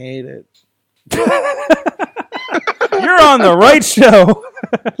fucking hate it. You're on the right show.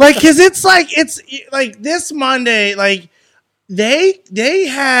 Like, cause it's like this Monday, like they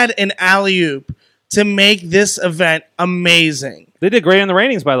had an alley-oop to make this event amazing. They did great in the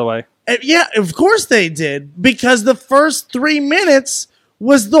ratings, by the way. Yeah, of course they did, because the first 3 minutes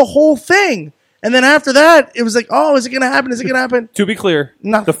was the whole thing. And then after that, it was like, oh, is it going to happen? Is it going to happen? To be clear,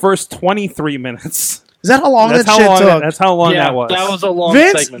 No. the first 23 minutes. Is that how long That's that how shit long. took? That's how long Yeah, that was. that was a long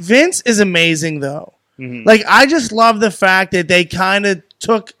Vince segment. Vince is amazing, though. Mhm. Like, I just love the fact that they kind of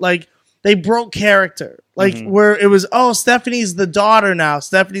took, like, they broke character. Like, where it was, oh, Stephanie's the daughter now.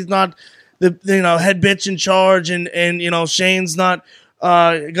 Stephanie's not the head bitch in charge, and Shane's not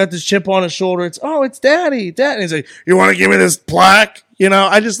got this chip on his shoulder. It's daddy. And he's like, you want to give me this plaque?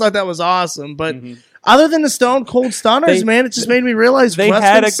 I just thought that was awesome. But other than the Stone Cold Stunners, They- man, it just made me realize They wrestling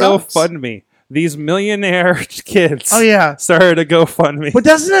had a sucks. GoFundMe. These millionaire kids. Oh, yeah. started a GoFundMe. But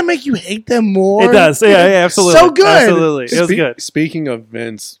doesn't that make you hate them more? It does. Yeah, absolutely. So good. Absolutely. It was good. Speaking of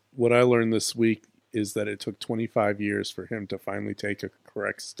Vince, what I learned this week is that it took 25 years for him to finally take a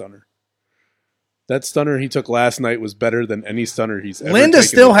correct stunner. That stunner he took last night was better than any stunner he's ever Linda taken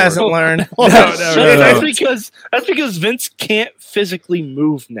still before. hasn't learned. That's because Vince can't physically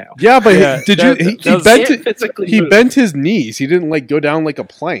move now. Yeah, but Yeah, he Can't physically move. bent his knees. He didn't go down like a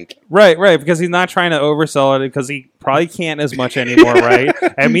plank. Right, because he's not trying to oversell it because he probably can't as much anymore, right? And You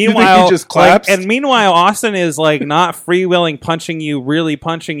think meanwhile, he just collapsed? Austin is like not freewheeling punching you.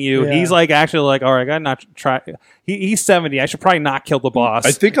 Yeah. He's like actually like, all right, I gotta not try. He's 70. I should probably not kill the boss.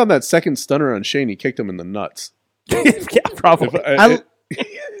 I think on that second stunner on Shane, he kicked him in the nuts. yeah, probably. I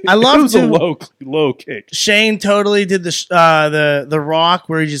It love was a to. low kick. Shane totally did the Rock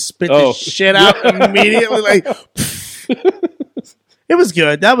where he just spit the Oh. shit out immediately. Like, it was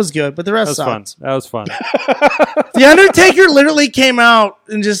good. That was good, but the That rest was fun. sucked. That was fun. The Undertaker literally came out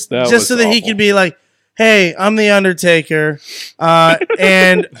and just That was so that he awful. could be like, "Hey, I'm the Undertaker,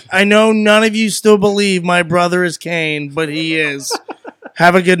 and I know none of you still believe my brother is Kane, but he is.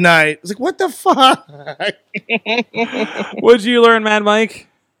 Have a good night." It's like, what the fuck? What'd you learn, Mad Mike?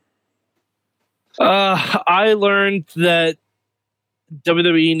 I learned that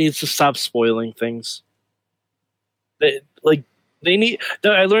WWE needs to stop spoiling things. I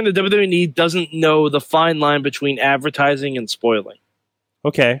learned that WWE doesn't know the fine line between advertising and spoiling.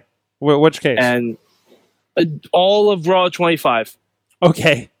 Okay. Which case? And all of Raw 25.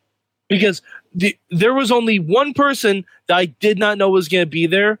 Okay. Because there was only one person that I did not know was going to be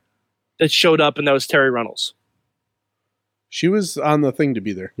there that showed up, and that was Terry Reynolds. She was on the thing to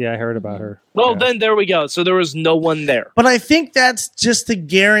be there. Yeah, I heard about her. Well, Yeah. then there we go. So there was no one there. But I think that's just to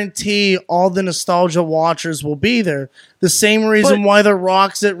guarantee all the nostalgia watchers will be there. The same reason why The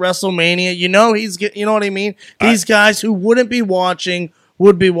Rock's at WrestleMania. You know you know what I mean? These guys who wouldn't be watching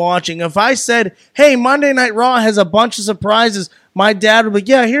would be watching. If I said, "Hey, Monday Night Raw has a bunch of surprises," my dad would be like,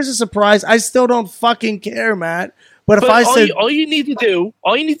 "Yeah, here's a surprise." I still don't fucking care, Matt. But if I said, all you need to do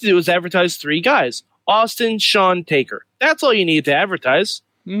is advertise 3 guys: Austin, Sean, Taker. That's all you need to advertise.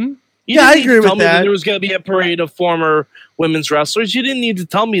 Mm-hmm. Yeah, I agree with that. There was going to be a parade of former women's wrestlers. You didn't need to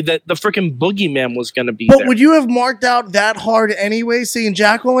tell me that the freaking Boogeyman was going to be but there. would you have marked out that hard anyway, seeing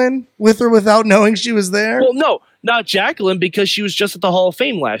Jacqueline with or without knowing she was there? Well, no, not Jacqueline, because she was just at the Hall of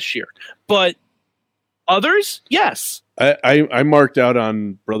Fame last year. But others, yes. I marked out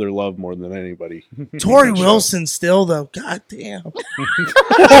on Brother Love more than anybody. Tori Wilson still, though. God damn. Oh,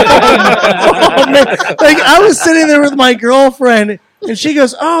 man. Like, I was sitting there with my girlfriend, and she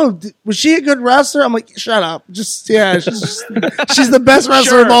goes, "Oh, was she a good wrestler?" I'm like, "Shut up." She's the best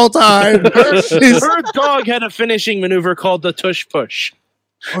wrestler of all time. Her dog had a finishing maneuver called the tush push.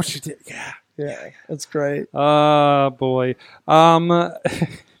 Oh, she did. Yeah. Yeah, that's great. Oh boy. From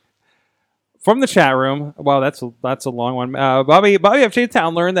the chat room. Wow, that's a long one. Bobby of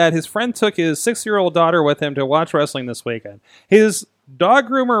J-Town learned that his friend took his 6-year-old daughter with him to watch wrestling this weekend. His dog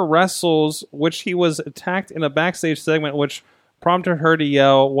groomer wrestles, which he was attacked in a backstage segment, which prompted her to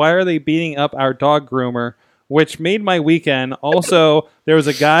yell, "Why are they beating up our dog groomer?" Which made my weekend. Also, there was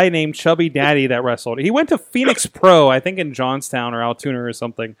a guy named Chubby Daddy that wrestled. He went to Phoenix Pro, I think in Johnstown or Altoona or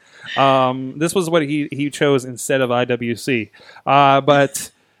something. This was what he chose instead of IWC.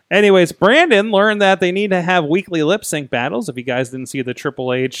 But anyways, Brandon learned that they need to have weekly lip sync battles. If you guys didn't see the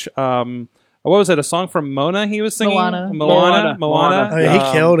Triple H, what was it? A song from Mona he was singing? Moana. Oh, yeah, he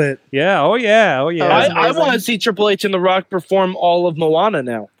killed it. Yeah. Oh yeah. I want to see Triple H and The Rock perform all of Moana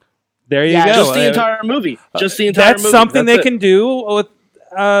now. There you Yeah, go. Just the entire movie. Just the entire That's movie. something That's they it. can do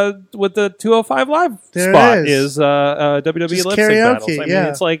with the 205 Live There spot it is WWE Just lip sync karaoke, battles. I mean, yeah.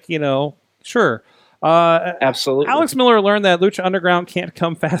 it's like, sure. Absolutely. Alex Miller learned that Lucha Underground can't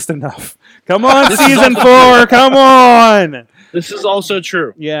come fast enough. Come on, season 4, come on. This is also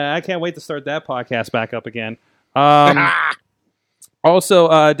true. Yeah, I can't wait to start that podcast back up again.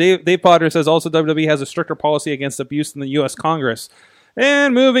 Also, Dave Potter says also WWE has a stricter policy against abuse in the U.S. Congress.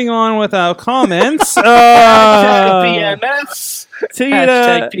 And moving on without comments. PMS.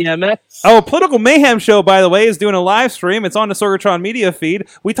 Hashtag PMS. Oh, Political Mayhem Show, by the way, is doing a live stream. It's on the Sorgatron media feed.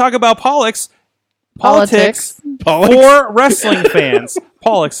 We talk about politics for wrestling fans.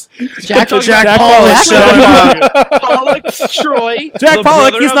 Pollock's. Jack Pollock Jack showing up. Pollock Troy. Jack the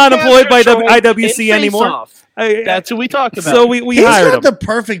Pollock, brother he's of not employed by Castro IWC in anymore. Face Off. That's who we talk about. So we He's hired got him. the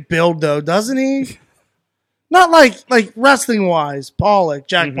perfect build, though, doesn't he? Not like wrestling wise,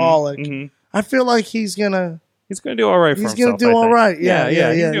 Jack Pollock. I feel like he's gonna do all right for He's himself. gonna do I all think. right. Yeah,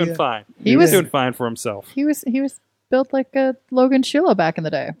 He's doing yeah. fine. He He's was- doing fine for himself. He was built like a Logan Shiloh back in the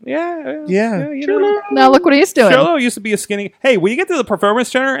day. Yeah. Yeah. Now look what he's doing. Shiloh used to be a skinny. Hey, when you get to the performance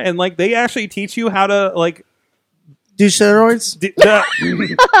center and like they actually teach you how to like Do steroids?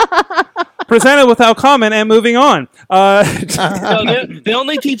 presented without comment and moving on. No, they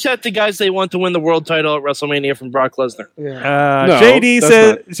only teach that to guys they want to win the world title at WrestleMania from Brock Lesnar. Yeah. No,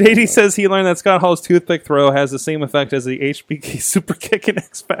 JD says he learned that Scott Hall's toothpick throw has the same effect as the HBK super kick in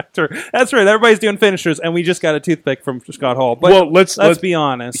X Factor. That's right. Everybody's doing finishers, and we just got a toothpick from Scott Hall. But Well, let's be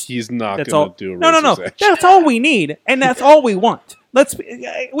honest. He's not That's going all. to do a No. Razor's Edge. That's all we need, and that's all we want.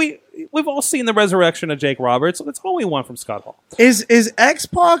 We've all seen the resurrection of Jake Roberts. So that's all we want from Scott Hall. Is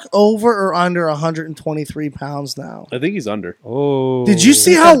X-Pac over or under 123 pounds now? I think he's under. Oh, Did you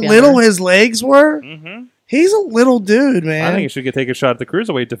see He's how gotta be little under. his legs were? Mm-hmm. He's a little dude, man. I think you should take a shot at the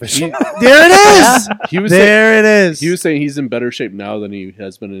cruiserweight division. There it is. He was There it is. He was saying he's in better shape now than he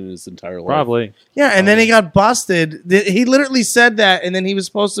has been in his entire life. Probably. Yeah, and then he got busted. He literally said that, and then he was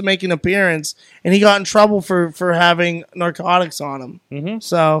supposed to make an appearance, and he got in trouble for having narcotics on him. Mm-hmm.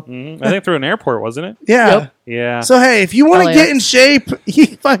 So, I think through an airport, wasn't it? yeah. Yep. Yeah. So, hey, if you want to LAX. get in shape,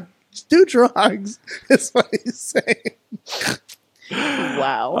 do drugs. That's what he's saying.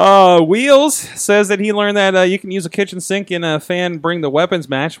 Wow. Wheels says that he learned that you can use a kitchen sink in a fan bring the weapons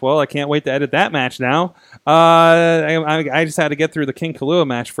match. Well, I can't wait to edit that match now. I just had to get through the King Kalua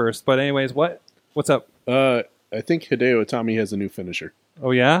match first. But anyways, what's up? I think Hideo Itami has a new finisher.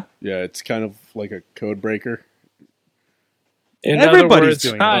 Oh yeah, Yeah, it's kind of like a code breaker. In Everybody's other words,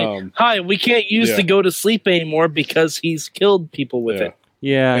 doing it. hi, we can't use Yeah. the go to sleep anymore because he's killed people with Yeah. it.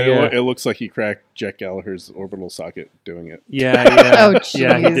 yeah, And yeah. It looks like he cracked Jack Gallagher's orbital socket doing it. Yeah. Oh,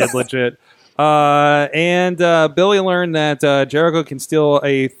 Yeah, he jeez. did legit. And Billy learned that Jericho can steal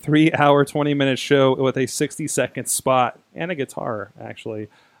a 3-hour, 20-minute show with a 60-second spot and a guitar, actually.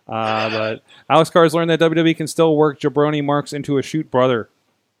 But Alex Cars learned that WWE can still work jabroni marks into a shoot brother.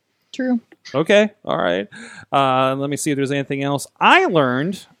 True. Okay, all right. Let me see if there's anything else. I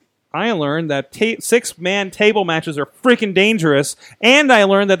learned that 6-man table matches are freaking dangerous, and I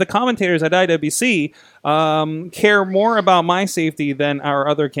learned that the commentators at IWC care more about my safety than our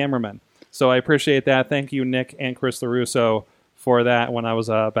other cameramen. So I appreciate that. Thank you, Nick and Chris LaRusso, for that when I was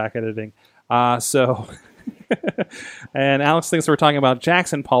back editing. And Alex thinks we're talking about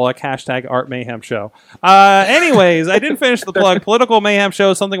Jackson Pollock, hashtag Art Mayhem Show. Anyways, I didn't finish the plug. Political Mayhem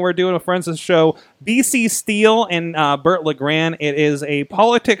Show is something we're doing with friends of the show, BC Steele and Burt LeGrand. It is a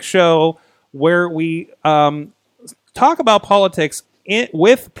politics show where we talk about politics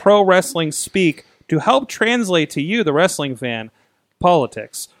with pro wrestling speak to help translate to you, the wrestling fan,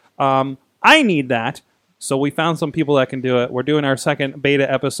 politics. I need that. So we found some people that can do it. We're doing our second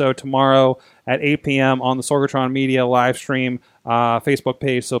beta episode tomorrow at 8 p.m. on the Sorgatron Media live stream Facebook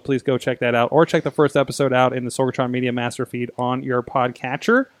page. So please go check that out. Or check the first episode out in the Sorgatron Media master feed on your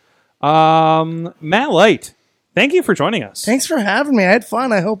podcatcher. Matt Light, thank you for joining us. Thanks for having me. I had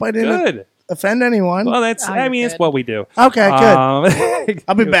fun. I hope I didn't offend anyone. Well, it's what we do. Okay, good.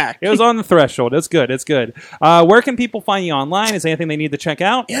 I'll be back. It was on the threshold. It's good. It's good. Where can people find you online? Is there anything they need to check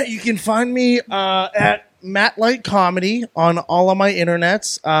out? Yeah, you can find me at Matt Light Comedy on all of my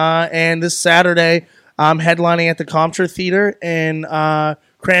internets. And this Saturday, I'm headlining at the Comtra Theater in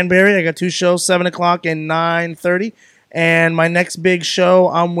Cranberry. I got 2 shows, 7 o'clock and 9:30. And my next big show,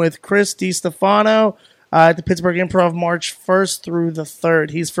 I'm with Chris DiStefano at the Pittsburgh Improv March 1st through the 3rd.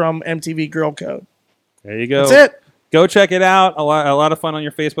 He's from MTV Girl Code. There you go. That's it. Go check it out. A lot of fun on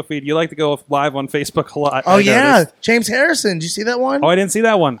your Facebook feed. You like to go live on Facebook a lot. Oh, yeah. James Harrison. Did you see that one? Oh, I didn't see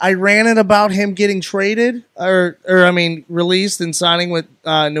that one. I ran it about him getting traded released and signing with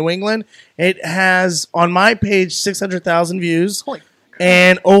New England. It has, on my page, 600,000 views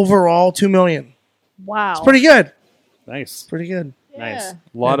and overall 2 million. Wow. It's pretty good. Nice. Pretty good. Yeah. Nice. A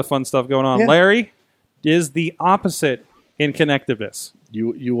lot of fun stuff going on. Yeah. Larry is the opposite in connectiveness.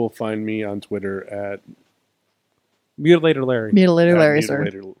 You will find me on Twitter at Mutilator Larry. Mutilator Larry, sir.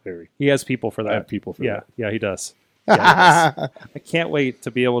 Mutilator Larry. He has people for that. I have people for that. Yeah, he does. Yeah, he does. I can't wait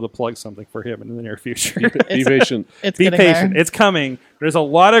to be able to plug something for him in the near future. Be patient. It's Be getting patient. there. It's coming. There's a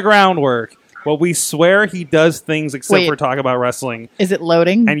lot of groundwork. But we swear he does things except Wait. for talk about wrestling. Is it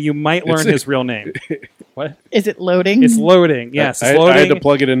loading? And you might learn his real name. What? Is it loading? It's loading. Yes, it's I loading. had to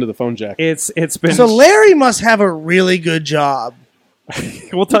plug it into the phone jack. It's been. So Larry must have a really good job.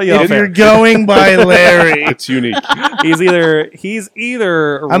 We'll tell you If off you're air. going by Larry. It's unique. He's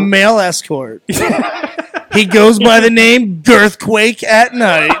either A male escort. He goes by the name Girthquake at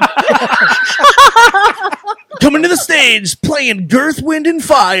night. Coming to the stage, playing Girth, Wind, and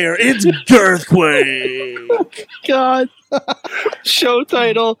Fire. It's Girthquake. God. Show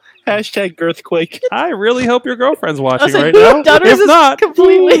title, hashtag Girthquake. I really hope your girlfriend's watching Listen, right now. Dutters If is not,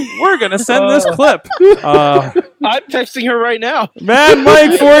 completely- we're gonna send this clip. I'm texting her right now. Mad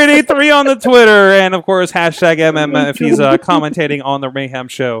Mike 4883 on the Twitter, and of course hashtag MM if he's commentating on the Mayhem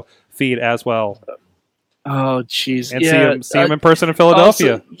Show feed as well. Oh, jeez. And see him in person in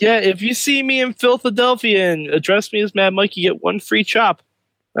Philadelphia. Also, if you see me in Philadelphia and address me as Mad Mike, you get 1 free chop.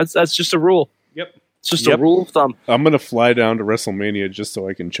 That's just a rule. Yep. It's just a rule of thumb. I'm going to fly down to WrestleMania just so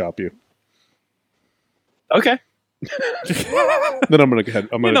I can chop you. Okay. Then I'm going to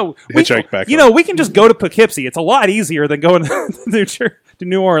hitchhike back. We can just go to Poughkeepsie. It's a lot easier than going to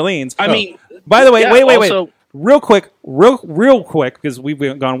New Orleans. I mean, by the way, yeah, wait. also- Real quick, because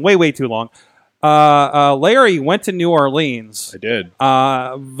we've gone way too long. Larry went to New Orleans. I did.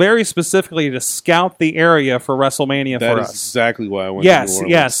 Very specifically to scout the area for WrestleMania That for is us. exactly why I went to New Orleans.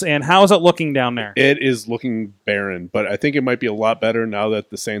 Yes. And how's it looking down there? It is looking barren, but I think it might be a lot better now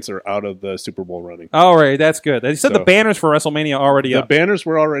that the Saints are out of the Super Bowl running. All right, that's good. They said the So- banners for WrestleMania already The up. banners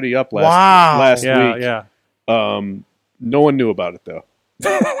were already up last Yeah, week. yeah. No one knew about it though.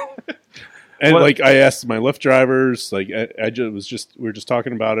 And What- I asked my Lyft drivers, we were just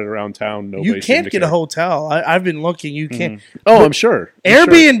talking about it around town. Nobody You seemed can't to get a care. hotel. I've been looking. You can't. Oh, I'm sure.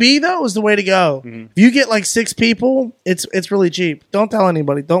 Airbnb though is the way to go. If you get like 6 people, it's really cheap. Don't tell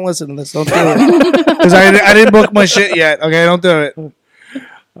anybody. Don't listen to this. Don't do it because I didn't book my shit yet. Okay, don't do it.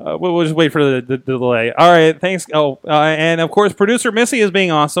 We'll just wait for the delay. All right, thanks. Oh, and of course, producer Missy is being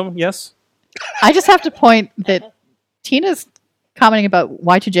awesome. Yes. I just have to point that Tina's commenting about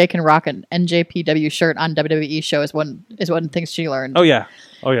Y2J can rock an NJPW shirt on WWE show is one of the things she learned. Oh yeah.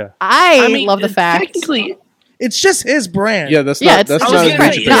 I love the fact. Technically, It's just his brand. Yeah, that's Yeah, not. it's That's just not a his New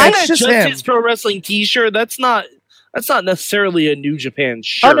brand. Japan. No, Isn't it's that just just him. his pro wrestling T-shirt? That's not necessarily a New Japan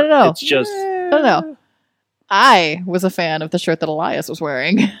shirt. no. It's just No. I was a fan of the shirt that Elias was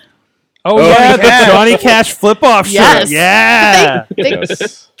wearing. Oh, yeah, the yeah. Johnny Cash flip-off shirt. Yes. Yeah. They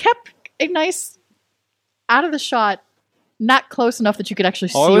Yes. kept a nice out of the shot, not close enough that you could actually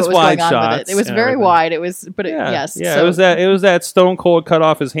see Oh, it what was was wide going on with shots it. It was and very everything. wide. It was, but Yeah, yes, yeah. so- It was that Stone Cold cut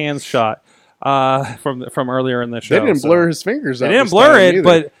off his hands shot from earlier in the show. They didn't so. blur his fingers out. They didn't this blur time it, either.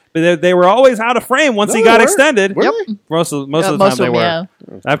 but they were always out of frame once No, he they got weren't. extended. Were Yep. they? Most of the time most they of were. them,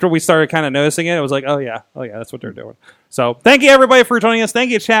 After we started kind of noticing it, it was like, oh yeah, that's what they're doing. So thank you everybody for joining us.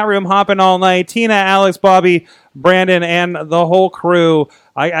 Thank you chat room hopping all night. Tina, Alex, Bobby, Brandon, and the whole crew.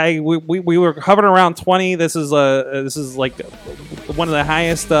 We were hovering around 20. This is like one of the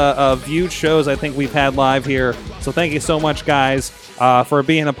highest viewed shows I think we've had live here. So thank you so much, guys, for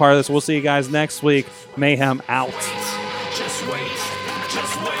being a part of this. We'll see you guys next week. Mayhem out. Just wait,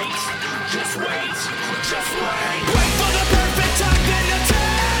 just wait, just wait, just wait. Wait for the perfect time, then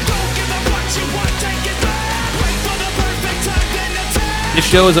attack. Don't give up what you want, take it back. Wait for the perfect time, then attack. This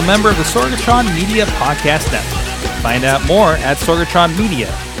show is a member of the Sorgatron Media Podcast Network. Find out more at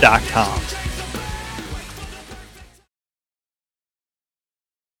sorgatronmedia.com.